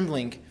with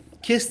trembling.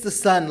 Kiss the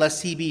Son,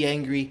 lest he be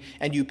angry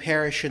and you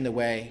perish in the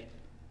way,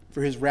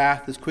 for his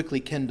wrath is quickly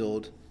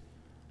kindled.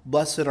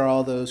 Blessed are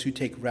all those who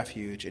take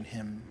refuge in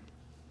him.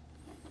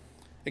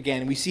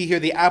 Again, we see here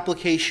the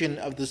application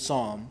of the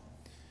psalm.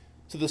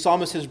 So the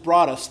psalmist has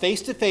brought us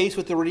face to face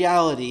with the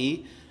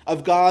reality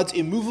of God's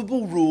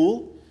immovable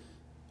rule.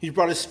 He's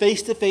brought us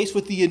face to face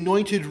with the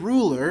anointed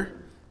ruler,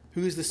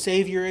 who is the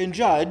Savior and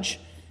Judge,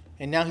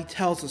 and now he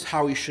tells us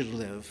how we should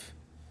live.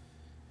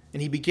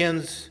 And he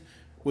begins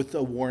with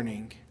a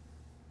warning.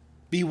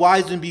 Be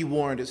wise and be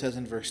warned, it says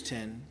in verse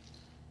 10.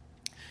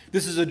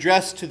 This is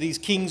addressed to these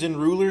kings and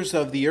rulers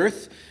of the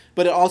earth,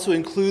 but it also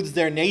includes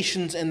their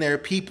nations and their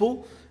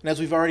people. And as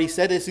we've already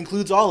said, this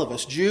includes all of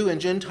us, Jew and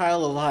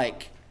Gentile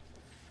alike.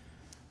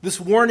 This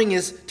warning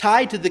is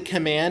tied to the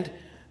command,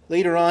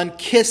 later on,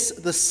 kiss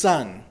the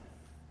Son,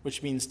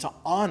 which means to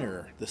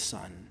honor the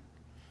Son.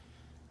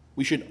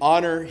 We should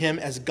honor him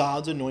as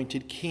God's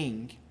anointed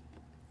king.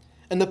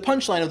 And the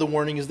punchline of the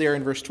warning is there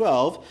in verse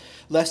 12,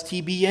 lest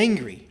he be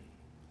angry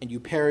and you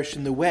perish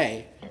in the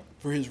way,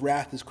 for his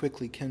wrath is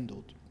quickly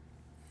kindled.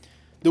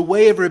 The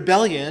way of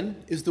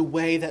rebellion is the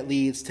way that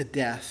leads to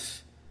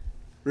death.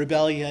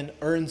 Rebellion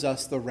earns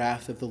us the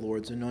wrath of the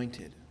Lord's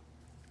anointed.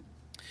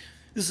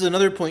 This is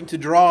another point to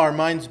draw our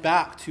minds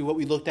back to what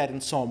we looked at in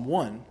Psalm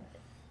 1.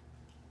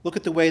 Look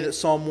at the way that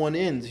Psalm 1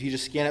 ends. If you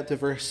just scan up to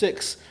verse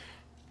 6.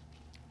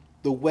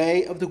 The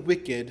way of the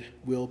wicked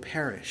will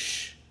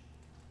perish.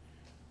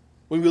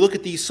 When we look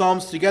at these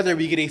Psalms together,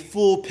 we get a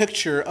full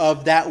picture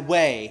of that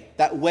way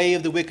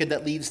of the wicked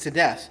that leads to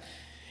death.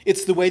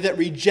 It's the way that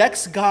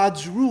rejects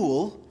God's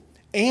rule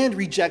and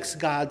rejects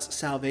God's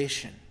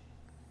salvation.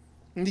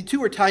 And the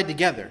two are tied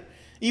together.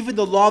 Even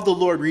the law of the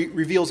Lord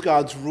reveals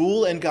God's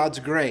rule and God's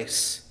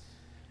grace.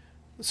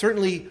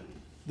 Certainly,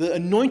 the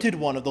anointed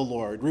one of the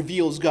Lord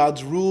reveals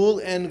God's rule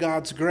and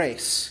God's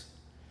grace.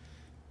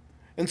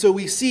 And so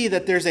we see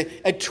that there's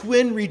a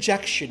twin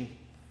rejection.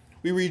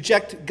 We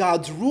reject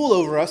God's rule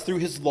over us through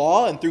his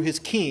law and through his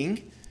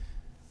king.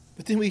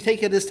 But then we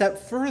take it a step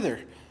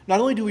further. Not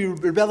only do we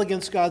rebel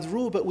against God's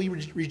rule, but we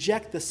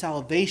reject the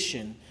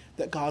salvation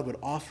that God would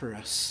offer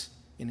us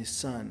in his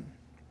Son.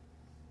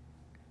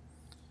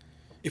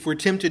 If we're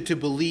tempted to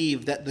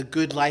believe that the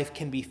good life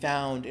can be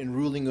found in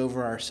ruling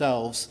over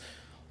ourselves,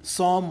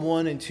 Psalm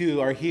 1 and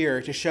 2 are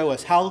here to show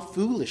us how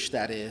foolish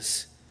that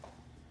is.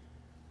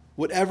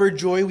 Whatever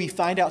joy we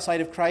find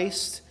outside of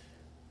Christ,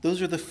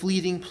 those are the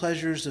fleeting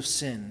pleasures of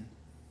sin.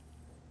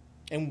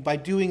 And by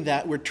doing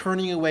that, we're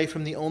turning away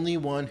from the only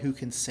one who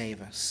can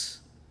save us.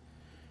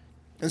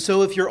 And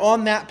so if you're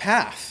on that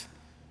path,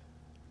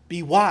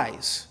 be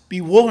wise, be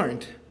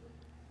warned.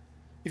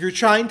 If you're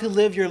trying to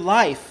live your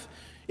life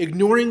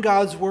ignoring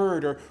God's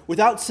word or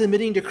without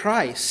submitting to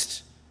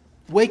Christ,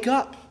 wake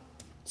up.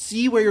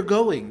 See where you're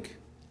going.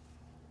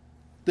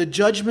 The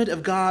judgment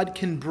of God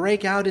can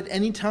break out at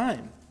any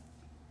time.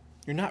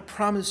 You're not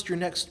promised your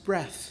next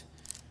breath.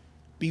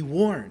 Be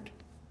warned,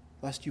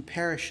 lest you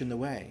perish in the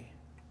way.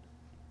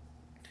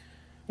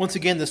 Once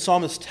again, the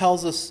psalmist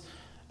tells us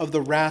of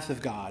the wrath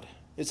of God.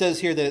 It says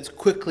here that it's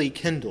quickly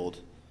kindled.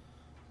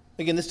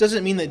 Again, this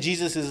doesn't mean that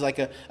Jesus is like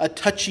a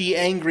touchy,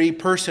 angry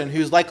person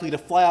who's likely to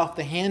fly off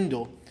the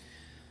handle.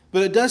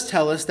 But it does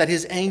tell us that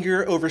his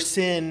anger over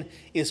sin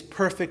is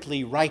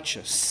perfectly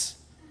righteous.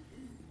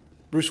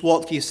 Bruce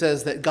Waltke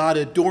says that God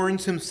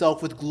adorns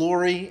himself with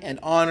glory and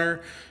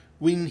honor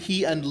when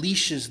he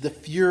unleashes the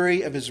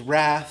fury of his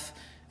wrath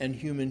and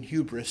human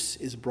hubris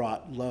is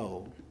brought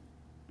low.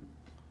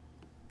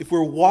 If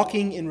we're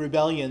walking in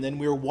rebellion, then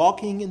we're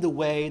walking in the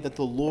way that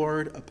the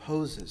Lord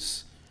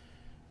opposes.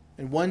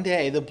 And one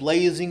day, the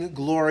blazing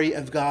glory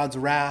of God's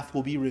wrath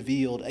will be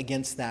revealed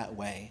against that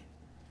way.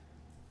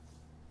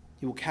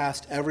 He will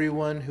cast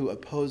everyone who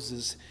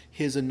opposes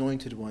his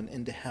anointed one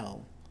into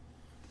hell.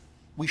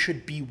 We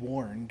should be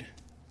warned.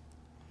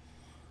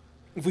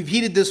 If we've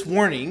heeded this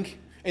warning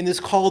and this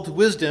call to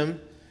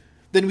wisdom,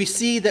 then we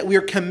see that we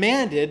are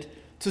commanded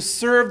to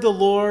serve the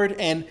Lord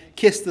and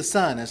kiss the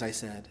Son, as I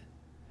said.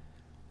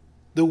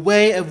 The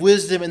way of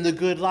wisdom and the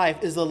good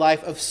life is the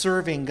life of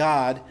serving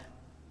God.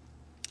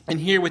 And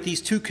here with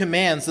these two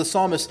commands, the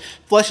psalmist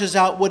fleshes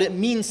out what it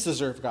means to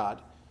serve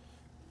God.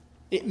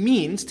 It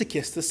means to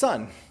kiss the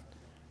Son.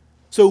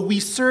 So we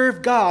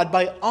serve God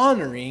by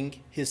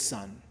honoring his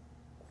Son.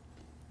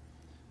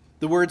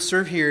 The word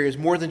serve here is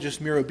more than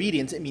just mere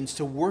obedience. It means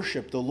to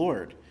worship the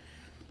Lord.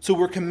 So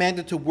we're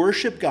commanded to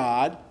worship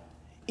God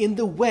in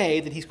the way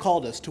that he's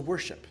called us to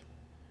worship.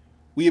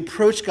 We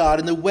approach God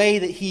in the way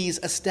that he's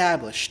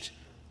established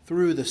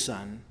through the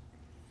Son.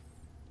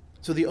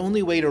 So the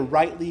only way to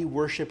rightly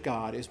worship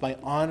God is by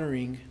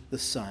honoring the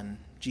Son,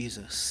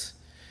 Jesus.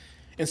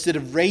 Instead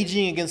of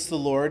raging against the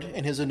Lord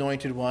and his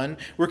anointed one,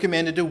 we're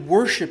commanded to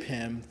worship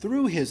him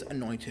through his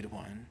anointed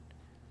one.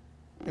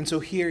 And so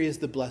here is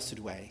the blessed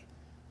way,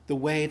 the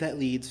way that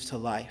leads to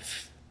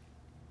life.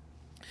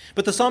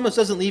 But the psalmist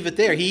doesn't leave it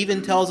there. He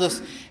even tells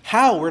us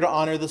how we're to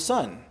honor the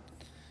Son.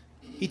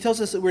 He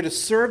tells us that we're to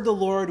serve the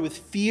Lord with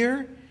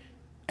fear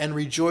and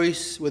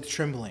rejoice with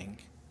trembling.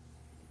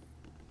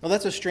 Now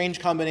that's a strange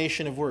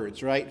combination of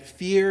words, right?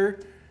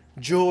 Fear,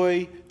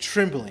 joy,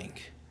 trembling.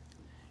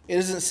 It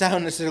doesn't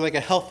sound necessarily like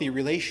a healthy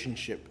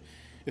relationship.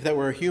 if that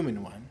were a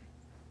human one.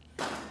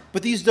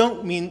 But these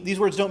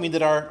words don't mean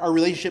that our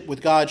relationship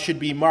with God should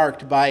be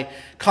marked by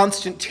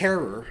constant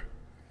terror.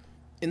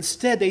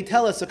 Instead, they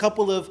tell us a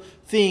couple of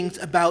things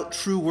about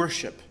true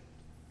worship.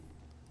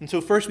 And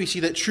so first we see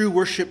that true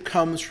worship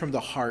comes from the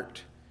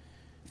heart.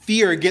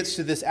 Fear gets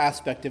to this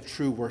aspect of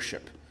true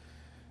worship.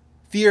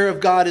 Fear of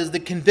God is the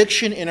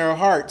conviction in our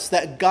hearts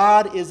that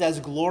God is as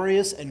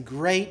glorious and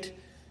great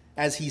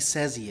as he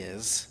says he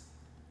is.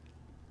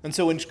 And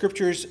so when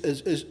scriptures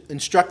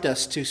instruct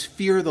us to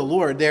fear the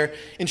Lord, they're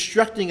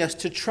instructing us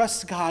to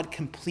trust God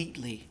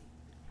completely.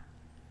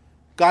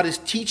 God is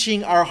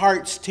teaching our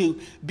hearts to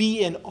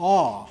be in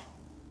awe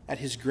at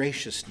his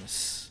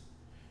graciousness,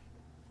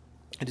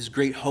 at his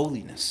great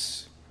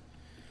holiness.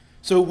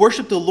 So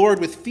worship the Lord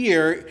with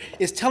fear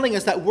is telling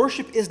us that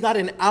worship is not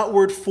an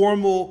outward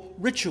formal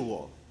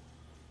ritual.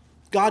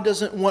 God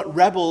doesn't want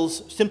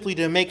rebels simply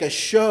to make a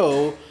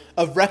show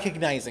of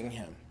recognizing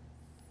him.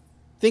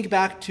 Think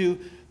back to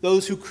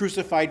those who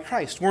crucified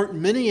Christ. Weren't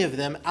many of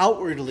them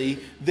outwardly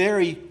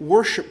very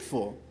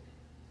worshipful?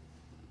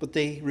 But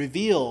they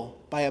reveal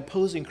by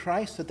opposing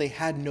Christ that they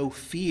had no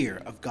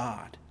fear of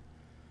God.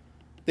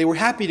 They were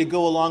happy to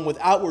go along with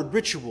outward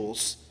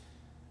rituals,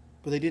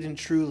 but they didn't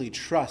truly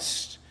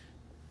trust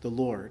the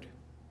Lord.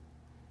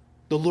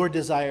 The Lord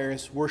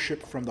desires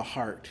worship from the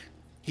heart.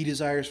 He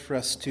desires for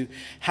us to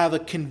have a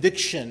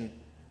conviction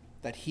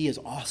that he is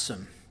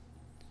awesome,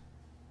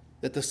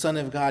 that the Son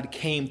of God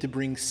came to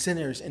bring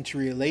sinners into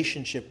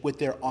relationship with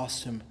their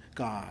awesome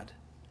God.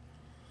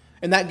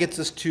 And that gets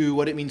us to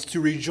what it means to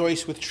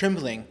rejoice with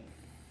trembling.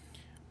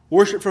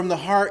 Worship from the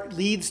heart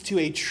leads to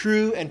a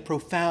true and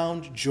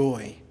profound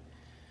joy,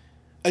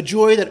 a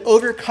joy that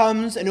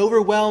overcomes and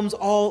overwhelms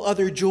all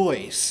other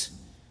joys.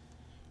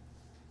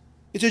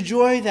 It's a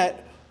joy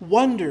that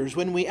wonders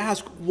when we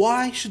ask,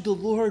 why should the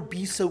Lord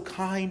be so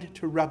kind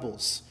to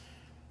rebels?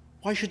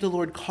 Why should the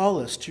Lord call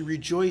us to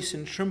rejoice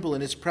and tremble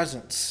in his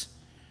presence?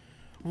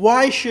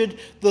 Why should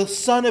the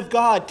Son of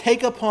God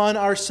take upon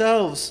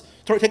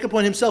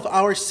himself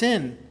our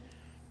sin?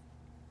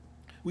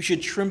 We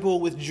should tremble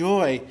with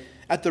joy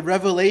at the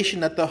revelation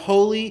that the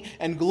holy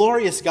and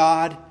glorious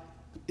God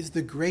is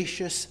the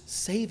gracious,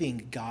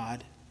 saving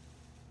God.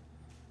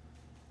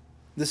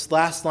 This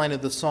last line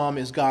of the psalm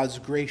is God's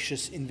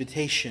gracious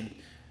invitation.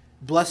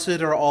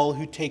 Blessed are all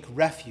who take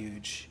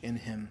refuge in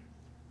him.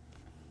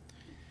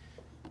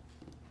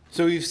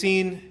 So we've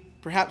seen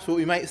perhaps what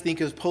we might think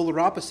of as polar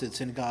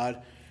opposites in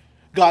God.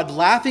 God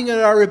laughing at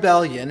our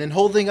rebellion and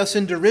holding us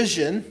in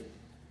derision,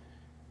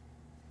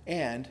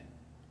 and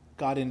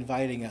God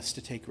inviting us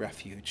to take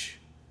refuge.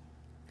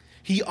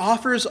 He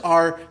offers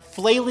our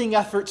flailing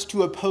efforts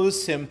to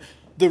oppose him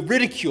the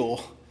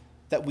ridicule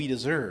that we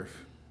deserve.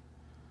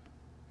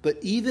 But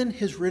even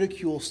his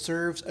ridicule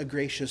serves a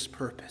gracious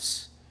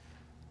purpose.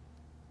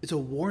 It's a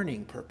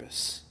warning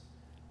purpose.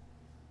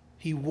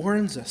 He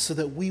warns us so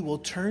that we will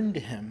turn to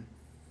him,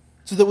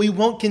 so that we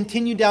won't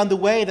continue down the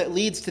way that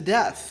leads to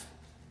death.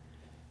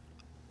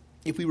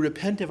 If we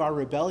repent of our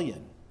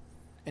rebellion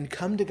and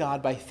come to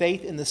God by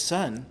faith in the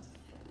Son,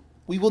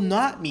 we will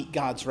not meet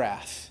God's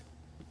wrath.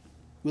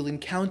 We'll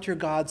encounter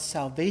God's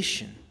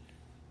salvation.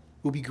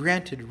 We'll be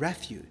granted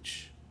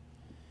refuge.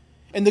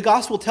 And the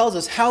gospel tells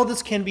us how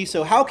this can be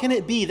so. How can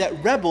it be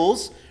that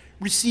rebels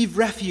receive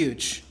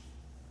refuge?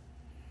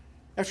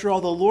 After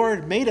all, the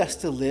Lord made us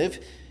to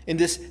live in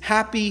this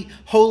happy,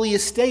 holy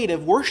estate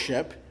of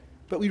worship,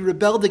 but we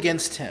rebelled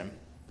against him.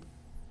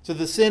 So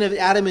the sin of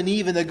Adam and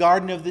Eve in the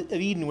Garden of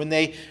Eden, when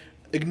they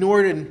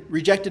ignored and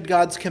rejected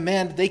God's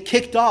command, they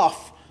kicked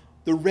off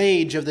the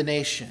rage of the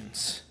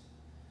nations.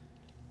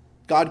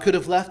 God could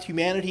have left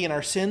humanity in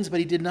our sins, but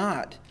he did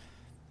not.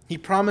 He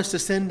promised to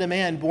send a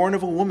man born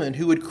of a woman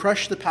who would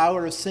crush the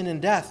power of sin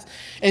and death.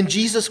 And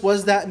Jesus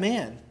was that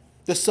man,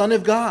 the Son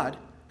of God,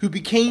 who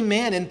became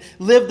man and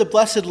lived the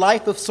blessed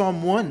life of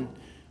Psalm 1,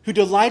 who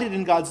delighted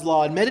in God's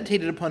law and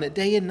meditated upon it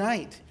day and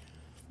night.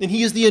 And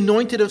he is the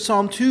anointed of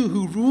Psalm 2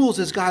 who rules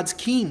as God's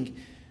king,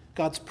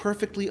 God's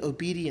perfectly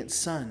obedient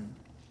Son.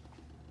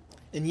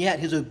 And yet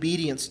his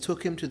obedience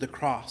took him to the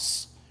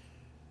cross.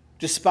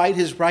 Despite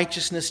his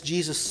righteousness,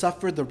 Jesus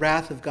suffered the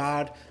wrath of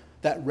God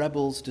that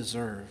rebels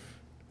deserve.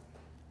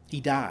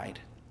 He died,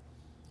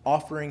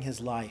 offering his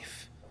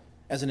life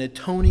as an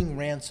atoning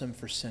ransom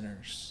for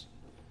sinners.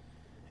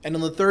 And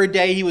on the third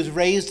day he was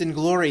raised in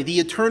glory, the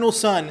eternal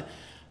Son.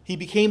 He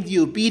became the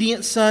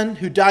obedient Son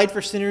who died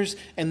for sinners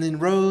and then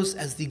rose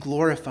as the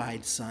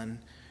glorified Son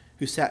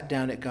who sat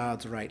down at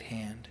God's right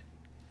hand.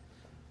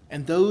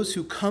 And those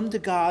who come to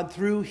God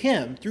through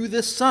him, through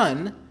this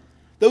Son,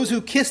 those who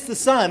kiss the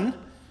Son,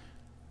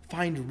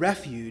 find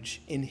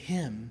refuge in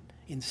him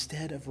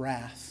instead of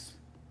wrath.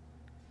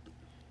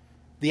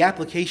 The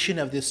application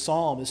of this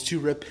psalm is to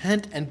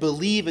repent and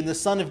believe in the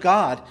Son of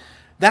God.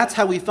 That's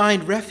how we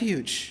find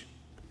refuge.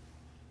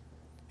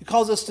 It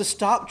calls us to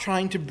stop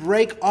trying to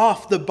break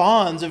off the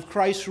bonds of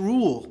Christ's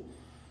rule.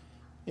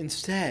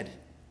 Instead,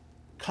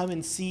 come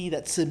and see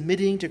that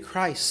submitting to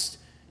Christ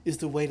is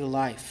the way to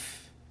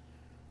life.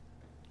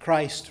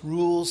 Christ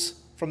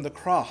rules from the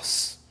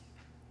cross.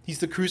 He's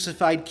the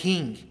crucified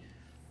King.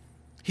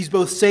 He's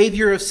both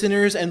Savior of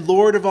sinners and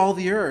Lord of all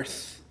the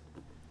earth.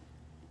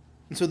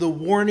 And so the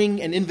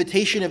warning and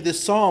invitation of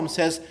this psalm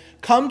says,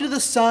 "Come to the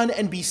Son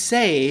and be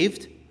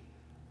saved,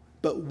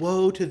 but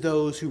woe to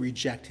those who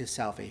reject his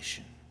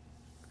salvation."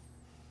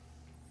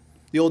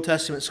 The Old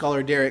Testament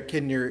scholar Derek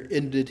Kidner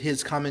ended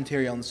his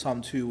commentary on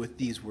Psalm 2 with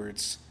these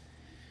words: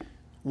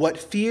 "What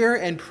fear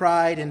and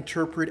pride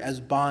interpret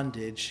as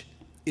bondage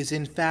is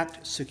in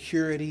fact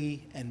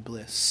security and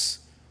bliss."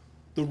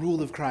 The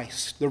rule of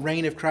Christ, the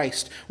reign of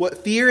Christ.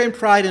 What fear and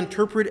pride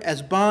interpret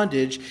as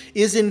bondage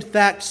is in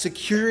fact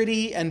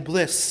security and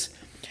bliss.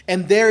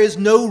 And there is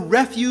no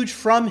refuge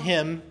from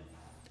him,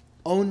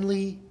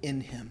 only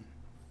in him.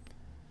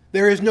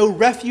 There is no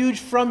refuge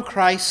from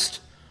Christ,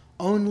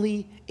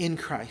 only in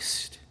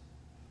Christ.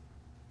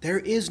 There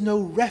is no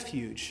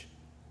refuge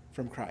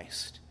from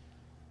Christ.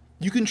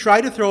 You can try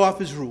to throw off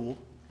his rule.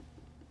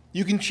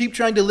 You can keep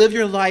trying to live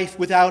your life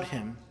without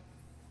him.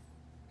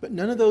 But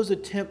none of those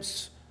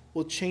attempts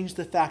will change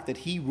the fact that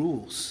he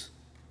rules.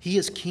 He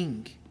is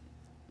king.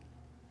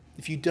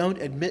 If you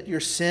don't admit your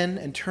sin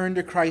and turn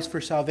to Christ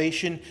for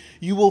salvation,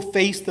 you will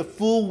face the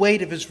full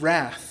weight of his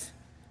wrath.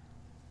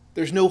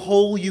 There's no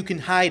hole you can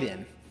hide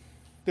in.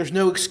 There's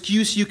no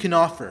excuse you can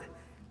offer.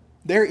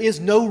 There is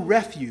no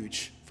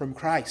refuge from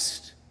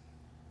Christ.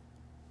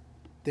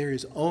 There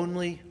is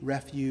only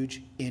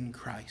refuge in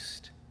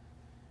Christ.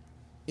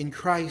 In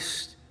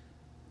Christ,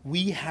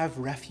 we have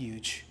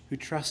refuge who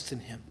trust in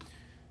him,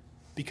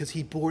 because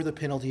he bore the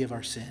penalty of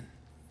our sin.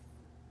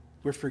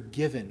 We're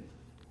forgiven.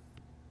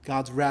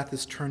 God's wrath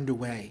is turned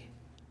away.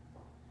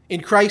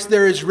 In Christ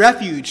there is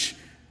refuge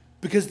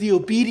because the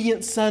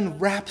obedient Son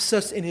wraps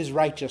us in his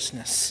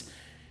righteousness,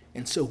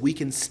 and so we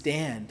can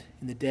stand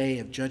in the day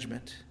of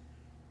judgment.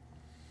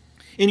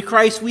 In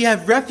Christ we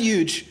have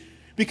refuge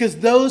because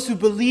those who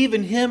believe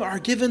in him are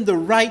given the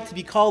right to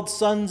be called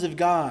sons of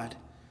God.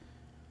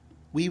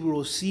 We will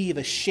receive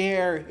a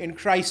share in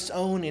Christ's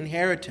own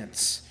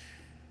inheritance.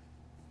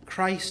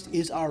 Christ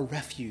is our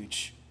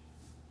refuge,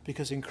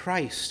 because in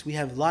Christ we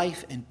have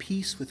life and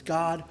peace with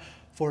God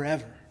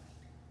forever.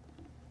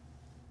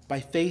 By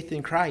faith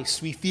in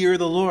Christ, we fear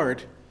the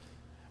Lord.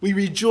 We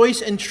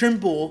rejoice and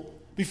tremble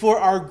before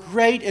our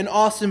great and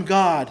awesome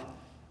God,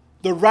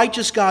 the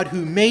righteous God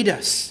who made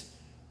us,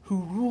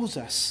 who rules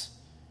us,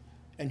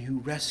 and who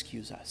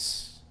rescues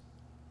us.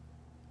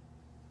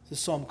 The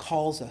psalm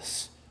calls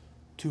us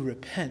to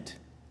repent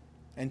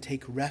and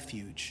take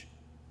refuge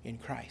in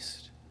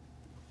Christ.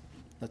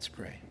 Let's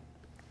pray.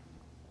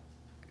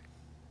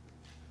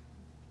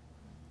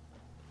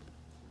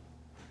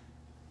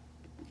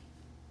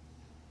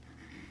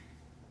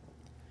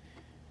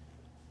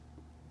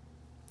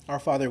 Our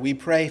Father, we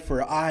pray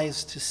for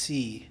eyes to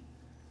see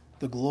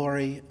the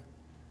glory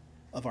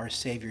of our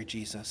Savior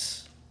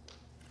Jesus.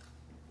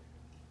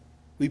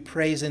 We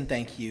praise and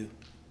thank you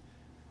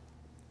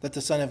that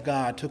the Son of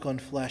God took on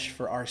flesh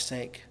for our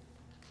sake,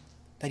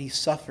 that he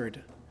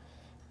suffered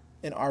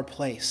in our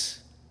place,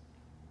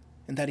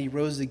 and that he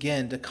rose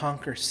again to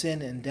conquer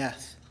sin and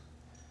death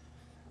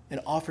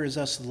and offers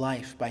us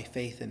life by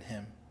faith in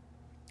him.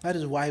 That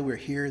is why we're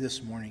here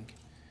this morning.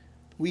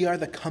 We are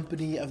the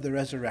company of the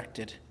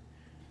resurrected.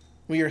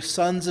 We are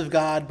sons of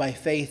God by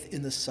faith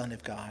in the Son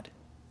of God.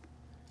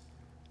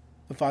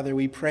 And Father,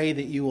 we pray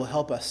that you will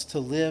help us to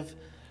live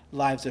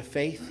lives of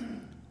faith,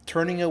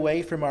 turning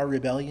away from our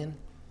rebellion,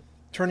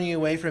 turning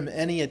away from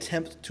any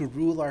attempt to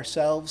rule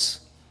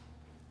ourselves,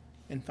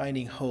 and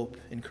finding hope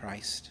in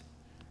Christ.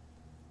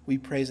 We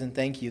praise and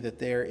thank you that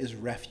there is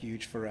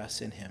refuge for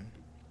us in him.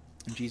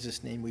 In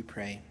Jesus' name we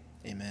pray.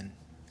 Amen.